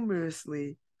think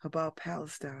humorously about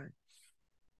Palestine.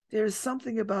 There is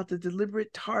something about the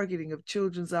deliberate targeting of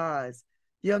children's eyes,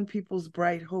 young people's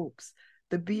bright hopes,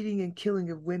 the beating and killing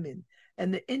of women,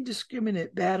 and the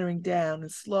indiscriminate battering down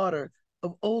and slaughter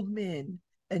of old men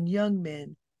and young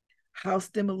men, house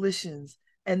demolitions,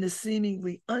 and the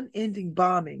seemingly unending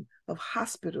bombing of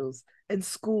hospitals and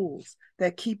schools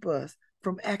that keep us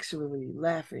from actually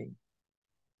laughing.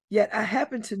 Yet I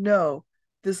happen to know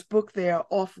this book they are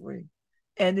offering,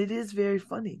 and it is very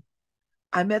funny.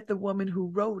 I met the woman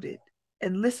who wrote it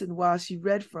and listened while she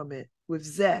read from it with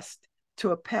zest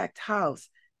to a packed house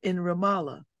in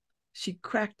Ramallah. She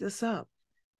cracked us up.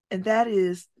 And that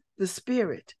is the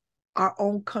spirit our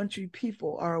own country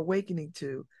people are awakening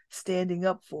to, standing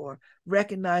up for,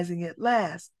 recognizing at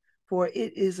last, for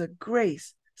it is a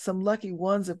grace some lucky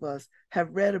ones of us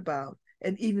have read about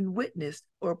and even witnessed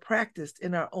or practiced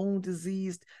in our own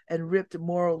diseased and ripped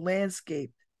moral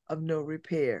landscape of no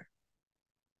repair.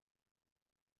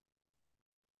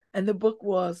 And the book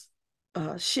was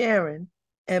Sharon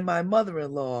and My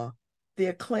Mother-in-Law, the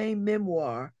acclaimed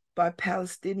memoir by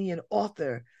Palestinian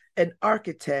author and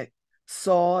architect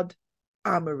Saud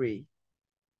Amari.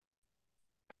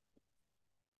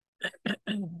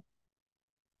 It's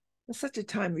such a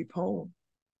timely poem.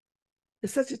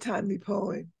 It's such a timely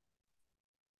poem.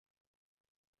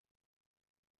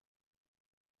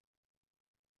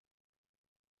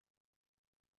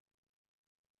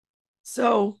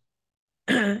 So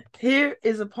here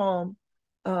is a poem.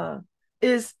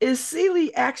 Is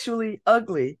Celie actually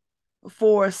ugly?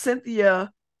 For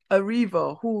Cynthia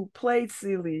Erivo, who played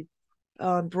Celie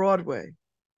on Broadway,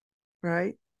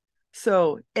 right?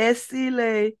 So, ¿es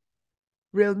Celie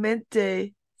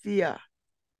realmente fea?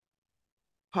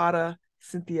 Para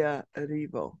Cynthia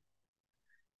Erivo.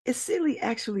 Is Celie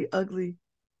actually ugly?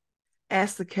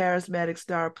 Asked the charismatic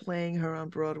star playing her on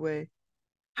Broadway.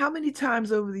 How many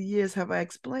times over the years have I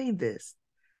explained this?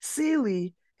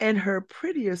 Celie and her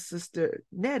prettier sister,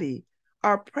 Nettie,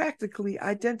 are practically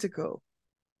identical.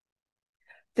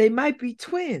 They might be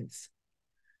twins,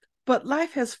 but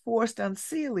life has forced on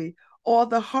Celie all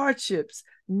the hardships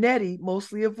Nettie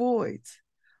mostly avoids.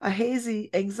 A hazy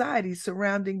anxiety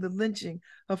surrounding the lynching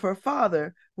of her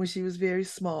father when she was very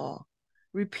small,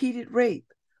 repeated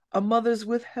rape, a mother's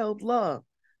withheld love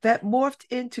that morphed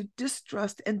into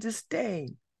distrust and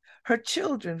disdain. Her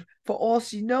children, for all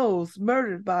she knows,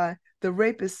 murdered by the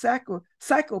rapist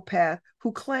psychopath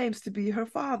who claims to be her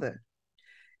father.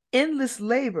 Endless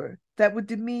labor that would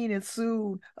demean and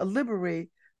soon obliterate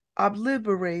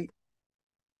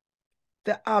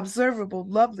the observable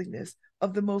loveliness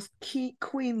of the most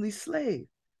queenly slave.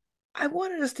 I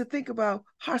wanted us to think about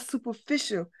how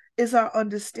superficial is our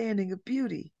understanding of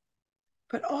beauty,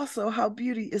 but also how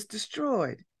beauty is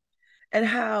destroyed, and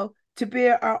how to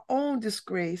bear our own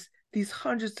disgrace these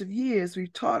hundreds of years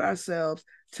we've taught ourselves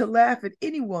to laugh at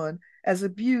anyone as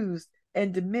abused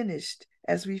and diminished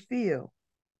as we feel.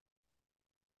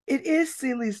 It is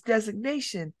Celie's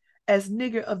designation as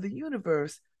nigger of the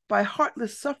universe by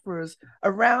heartless sufferers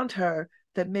around her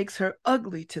that makes her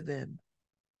ugly to them.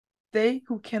 They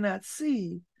who cannot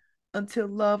see until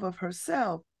love of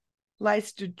herself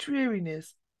lights the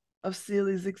dreariness of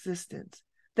Celie's existence,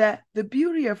 that the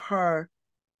beauty of her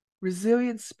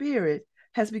resilient spirit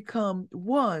has become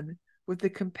one with the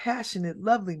compassionate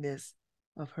loveliness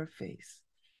of her face.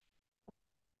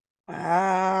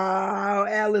 Wow,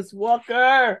 Alice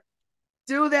Walker,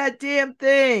 do that damn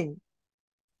thing.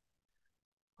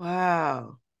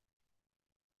 Wow.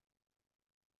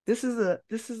 This is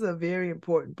a very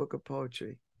important book of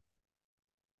poetry.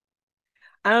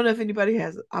 I don't know if anybody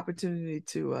has an opportunity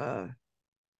to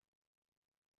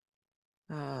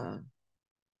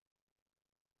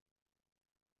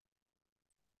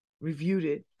reviewed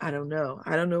it. I don't know.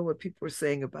 I don't know what people are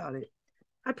saying about it.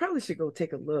 I probably should go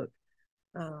take a look.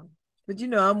 But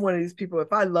I'm one of these people.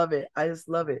 If I love it, I just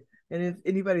love it. And if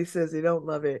anybody says they don't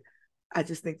love it, I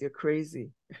just think they're crazy.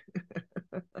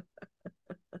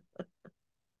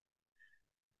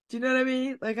 Do you know what I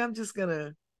mean? Like I'm just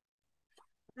gonna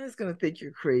think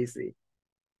you're crazy.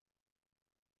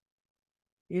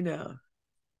 You know.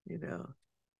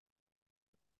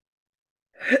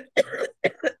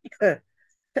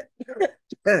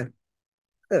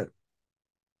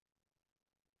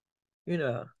 you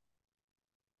know.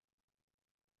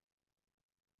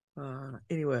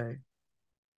 Anyway,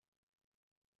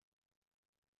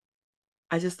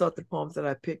 I just thought the poems that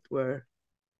I picked were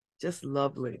just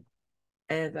lovely.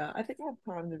 And I think I have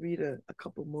time to read a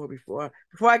couple more before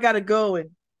I gotta go and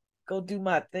go do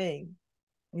my thing.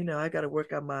 I gotta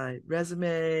work on my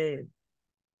resume.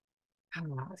 And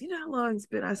you know how long it's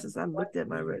been since I looked at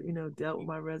my dealt with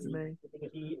my resume.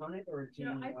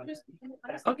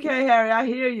 Okay, Harry, I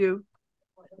hear you.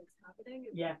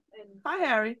 Yeah. Hi,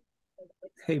 Harry.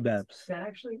 Hey, Babz.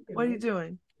 What are you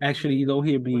doing? Actually, you don't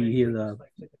hear me hear the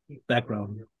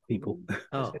background people.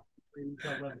 Oh.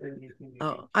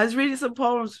 I was reading some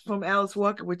poems from Alice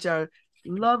Walker, which are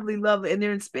lovely, lovely, and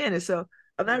they're in Spanish. So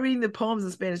I'm not reading the poems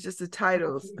in Spanish, just the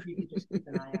titles.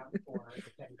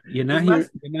 You're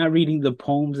not reading the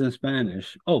poems in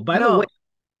Spanish. Oh, by the way,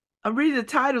 I'm reading the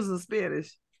titles in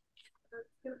Spanish.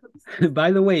 By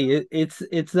the way, it's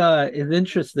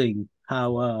interesting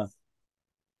how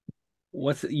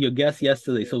what's your guest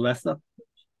yesterday, Sylvester?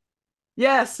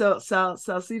 Yes, so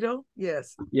Salcido,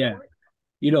 yes. Yeah.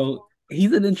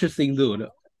 He's an interesting dude.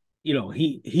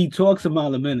 He talks a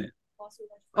mile a minute.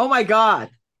 Oh my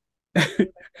God. I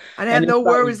had no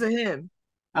worries of him.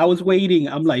 I was waiting.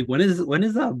 I'm like, when is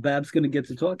Babz gonna get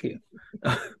to talk here?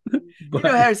 But,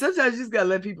 Harry, sometimes you just gotta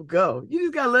let people go. You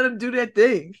just gotta let them do their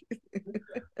thing.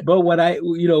 But what I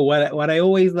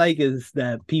always like is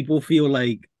that people feel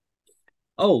like,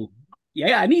 oh,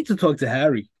 yeah, I need to talk to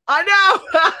Harry. I know.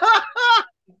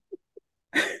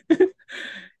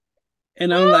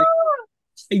 And I'm like,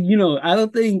 I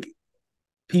don't think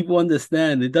people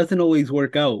understand. It doesn't always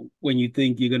work out when you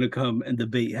think you're gonna come and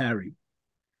debate Harry.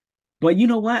 But you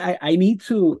know what?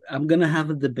 I'm gonna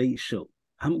have a debate show.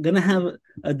 I'm gonna have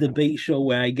a debate show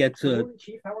where I get to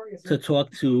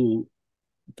talk to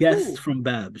guests from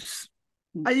Babz.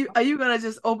 Are you gonna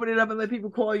just open it up and let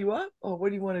people call you up, or what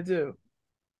do you want to do?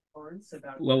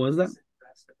 What was that?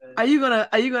 Are you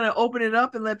gonna open it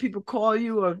up and let people call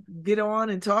you or get on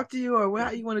and talk to you, or how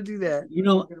you want to do that?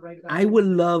 I would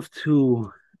love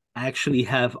to actually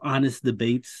have honest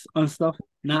debates on stuff,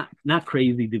 not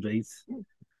crazy debates.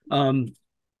 I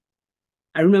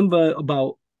remember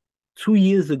about 2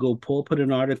 years ago, Paul put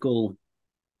an article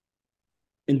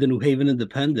in the New Haven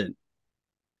Independent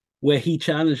where he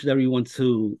challenged everyone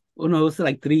to, oh no, it was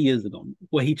like 3 years ago,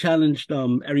 where he challenged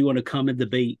everyone to come and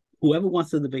debate, whoever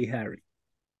wants to debate Harry,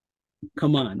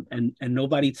 come on. And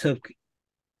nobody took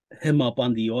him up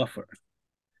on the offer.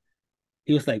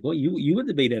 He was like, well, you would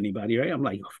debate anybody, right? I'm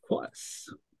like, of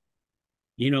course.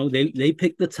 They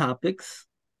pick the topics.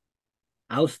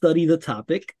 I'll study the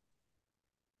topic.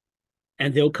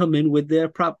 And they'll come in with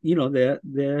their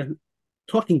their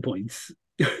talking points.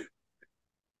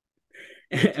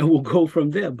 And we'll go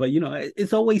from there. But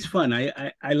it's always fun.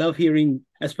 I love hearing,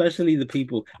 especially the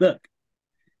people. Look,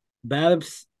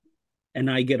 Babz and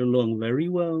I get along very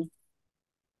well.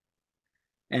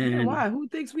 And why? Who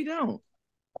thinks we don't?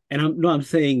 And I'm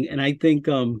saying, and I think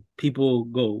people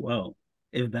go, well,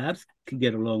 if Babz could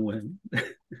get along with him.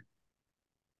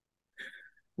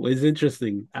 Well, it's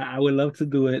interesting. I would love to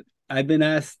do it. I've been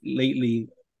asked lately,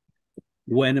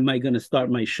 when am I going to start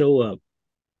my show up?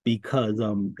 Because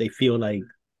they feel like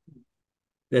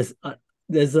there's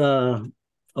a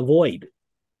void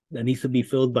that needs to be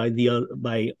filled by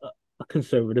a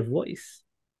conservative voice.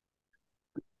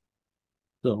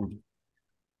 So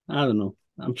I don't know.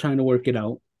 I'm trying to work it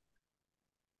out.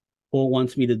 Paul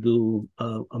wants me to do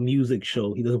a music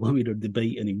show. He doesn't want me to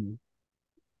debate anymore.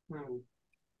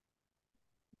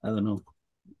 I don't know.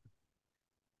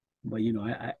 But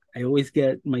I always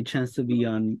get my chance to be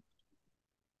on,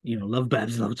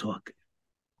 LoveBabz LoveTalk.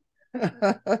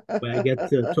 where I get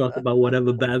to talk about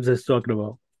whatever Babs is talking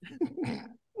about.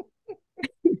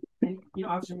 And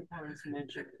obviously, your parents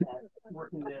mentioned that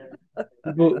working there.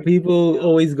 People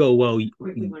always go, well,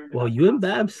 you and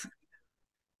Babs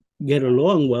get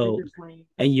along well,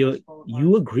 and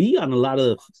you agree on a lot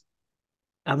of.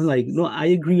 I'm like, no, I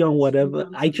agree on whatever.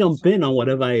 I jump in on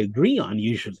whatever I agree on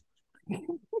usually.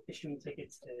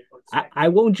 I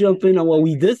won't jump in on what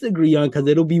we disagree on because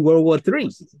it'll be World War III.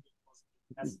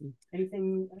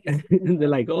 They're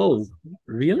like, oh,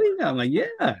 really? I'm like, yeah.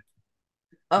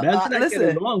 That's not listen,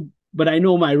 getting along, but I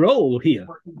know my role here.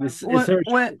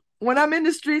 When I'm in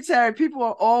the streets, Harry, people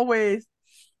are always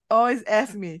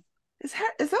ask me, is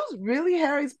those really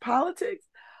Harry's politics?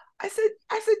 I said,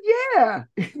 yeah.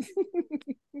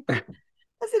 I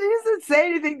said, he doesn't say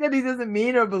anything that he doesn't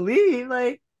mean or believe,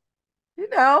 like,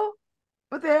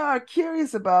 but they are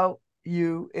curious about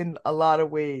you in a lot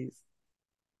of ways.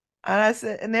 And I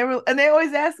said, and they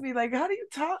always ask me, like, how do you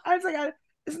I was like,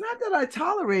 it's not that I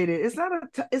tolerate it. It's not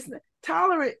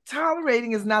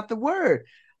tolerating is not the word.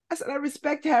 I said, I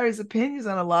respect Harry's opinions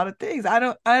on a lot of things.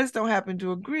 I just don't happen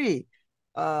to agree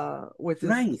with this.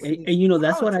 Right. And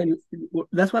that's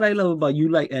what I love about you,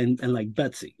 like, and like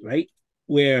Betsy, right?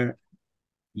 Where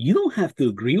you don't have to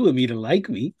agree with me to like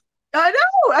me. I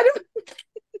know. I don't.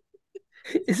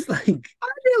 It's like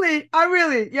I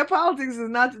really, your politics is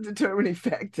not the determining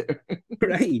factor.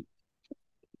 Right.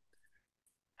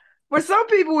 For some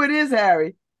people it is,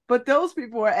 Harry, but those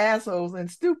people are assholes and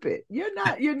stupid. You're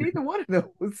neither one of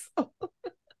those.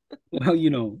 Well, do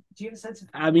you have a sense of,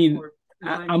 I mean,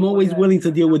 I'm always willing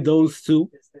to deal with those too.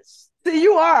 See,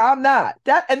 you are, I'm not.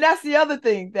 And that's the other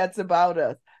thing that's about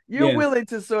us. You're willing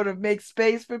to sort of make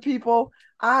space for people.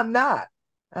 I'm not.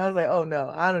 I was like, oh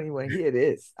no, I don't even want to hear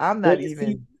this. I'm not even.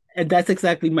 See, and that's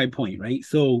exactly my point, right?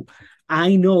 So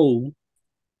I know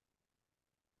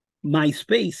my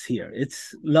space here.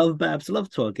 It's LoveBabz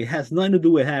LoveTalk. It has nothing to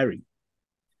do with Harry.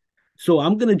 So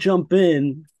I'm gonna jump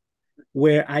in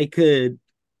where I could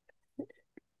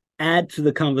add to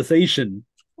the conversation.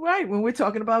 Right, when we're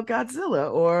talking about Godzilla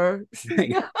or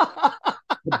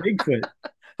Bigfoot.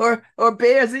 or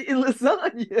bears eating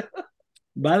lasagna.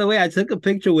 By the way, I took a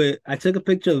picture of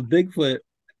Bigfoot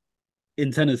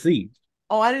in Tennessee.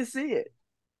 Oh, I didn't see it.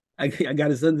 I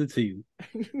gotta send it to you.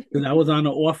 Because I was on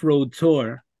an off-road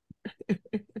tour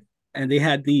and they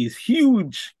had these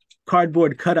huge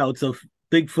cardboard cutouts of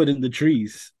Bigfoot in the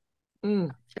trees.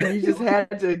 And you just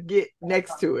had to get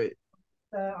next to it.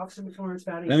 Let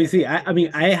me see. I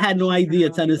mean, I had no idea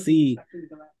Tennessee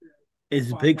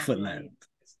is Bigfoot land.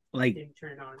 Like,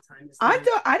 I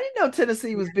didn't know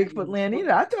Tennessee was Bigfoot land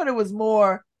either. I thought it was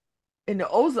more in the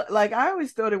Ozark. Like, I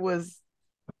always thought it was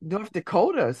North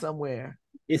Dakota or somewhere.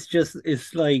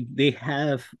 It's like they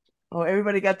have. Oh,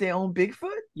 everybody got their own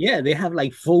Bigfoot? Yeah, they have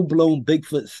like full-blown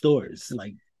Bigfoot stores.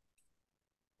 Like,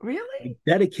 really?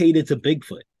 Dedicated to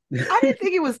Bigfoot. I didn't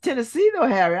think it was Tennessee though,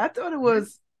 Harry. I thought it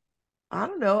was, I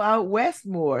don't know, out west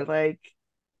more. Like,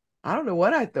 I don't know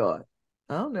what I thought.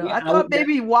 I don't know. Yeah, I thought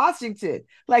maybe Washington,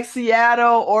 like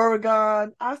Seattle,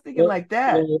 Oregon. I was thinking like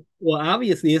that. Well,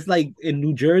 obviously, it's like in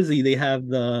New Jersey, they have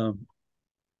the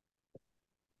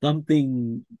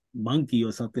something monkey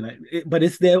or something like it, but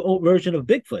it's their own version of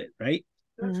Bigfoot, right?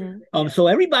 Mm-hmm. So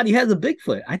everybody has a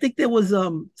Bigfoot. I think there was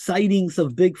sightings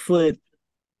of Bigfoot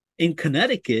in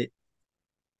Connecticut,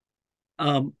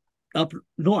 up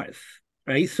north,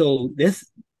 right? So this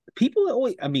people are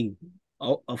always, I mean,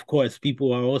 of course,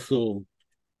 people are also,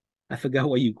 I forgot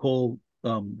what you call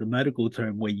the medical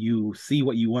term where you see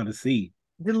what you want to see.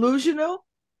 Delusional?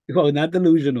 Oh, not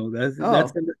delusional. That's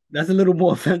a little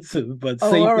more offensive, but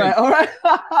same all right, thing. all right.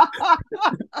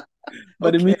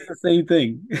 But it means the same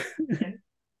thing.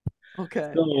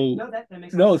 Okay. So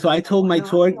no, so I told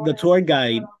the tour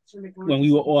guide when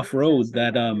we were off road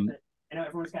that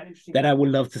I would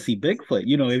love to see Bigfoot.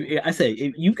 You know, I say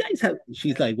if you guys have,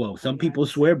 she's like, well, some people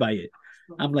swear by it.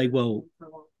 I'm like, well,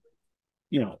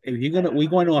 you know, if we're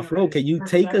going off road, can you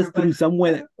take us through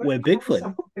somewhere where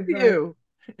Bigfoot? You.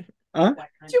 Huh?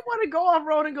 Do you want to go off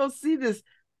road and go see this?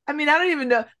 I mean, I don't even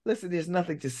know. Listen, there's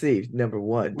nothing to see. Number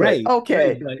one, right?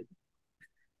 Okay, right,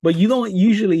 but you don't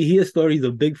usually hear stories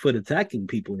of Bigfoot attacking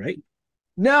people, right?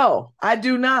 No, I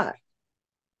do not.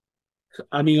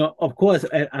 I mean, of course.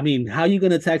 I mean, how are you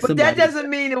going to attack somebody? But that doesn't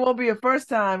mean it won't be a first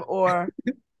time, or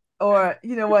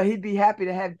you know what? He'd be happy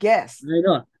to have guests. I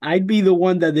know. I'd be the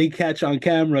one that they catch on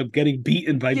camera getting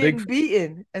beaten by Bigfoot.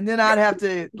 Beaten, and then I'd have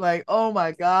to like, oh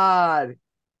my god.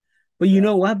 But you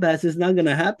know what, Babz? It's not going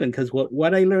to happen because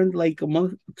what I learned like a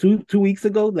month, two weeks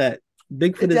ago, that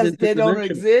Bigfoot is interdimensional. They don't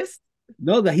exist?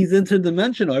 No, that he's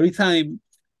interdimensional. Every time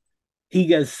he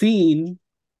gets seen,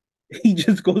 he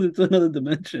just goes into another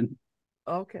dimension.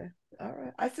 Okay. All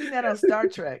right. I seen that on Star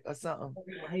Trek or something.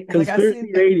 Like I Conspiracy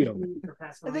seen radio.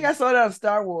 I think I saw that on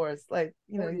Star Wars. Like,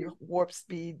 you warp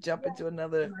speed, jump into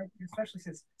another. Especially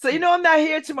since. So I'm not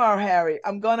here tomorrow, Harry.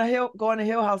 I'm going to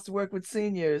Hill House to work with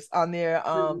seniors on their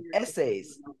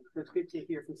essays It's good to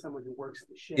hear from someone who works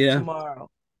the shift. Yeah. tomorrow.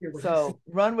 So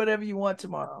run whatever you want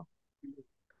tomorrow.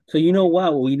 So you know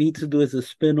what we need to do is a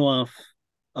spin-off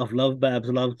of LoveBabz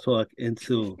LoveTalk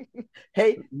into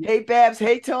Hey Babz,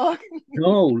 hey talk.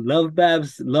 no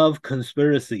LoveBabz Love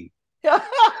Conspiracy. Are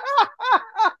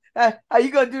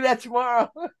you gonna do that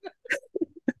tomorrow?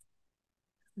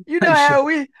 You know how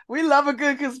we love a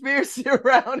good conspiracy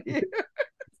around here.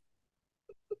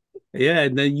 Yeah,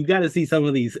 and then you got to see some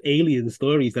of these alien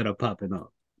stories that are popping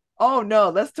up. Oh no,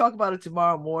 let's talk about it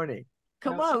tomorrow morning.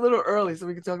 Come on a little early so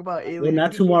we can talk about aliens. Well,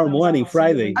 not tomorrow morning,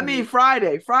 Friday. I mean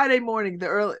Friday morning, the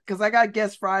early, because I got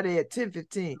guests Friday at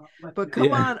 10:15. But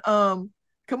come on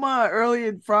early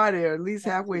in Friday, or at least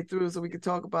halfway through, so we can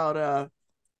talk about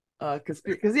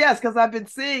conspiracy. Because I've been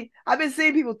seeing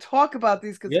people talk about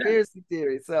these conspiracy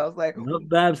theories. So I was like,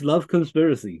 LoveBabz Love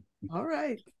Conspiracy. All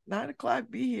right, 9:00,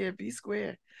 be here, be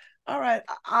square. All right,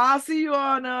 I'll see you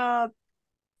on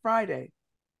Friday.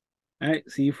 All right,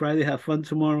 see you Friday. Have fun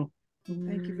tomorrow.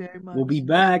 Thank you very much. We'll be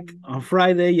back on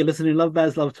Friday. You're listening to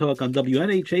LoveBabz LoveTalk on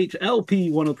WNHH LP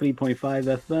 103.5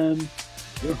 FM.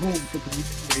 Your home for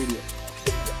community radio.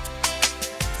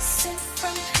 Sent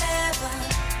from heaven.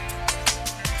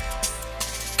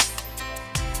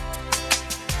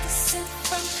 Sent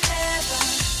from heaven.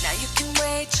 Now you can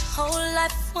wait your whole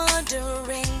life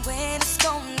wondering when it's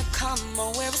gonna come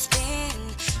or where it's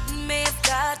been. You may have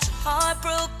got your heart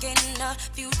broken a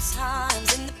few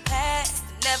times in the past.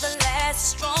 Never last as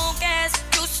strong as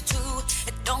it used to.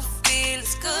 It don't feel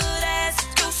as good as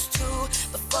it used to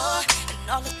before. And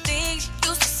all the things you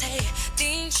used to say,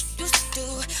 things you used to do,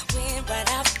 went right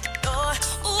out the door.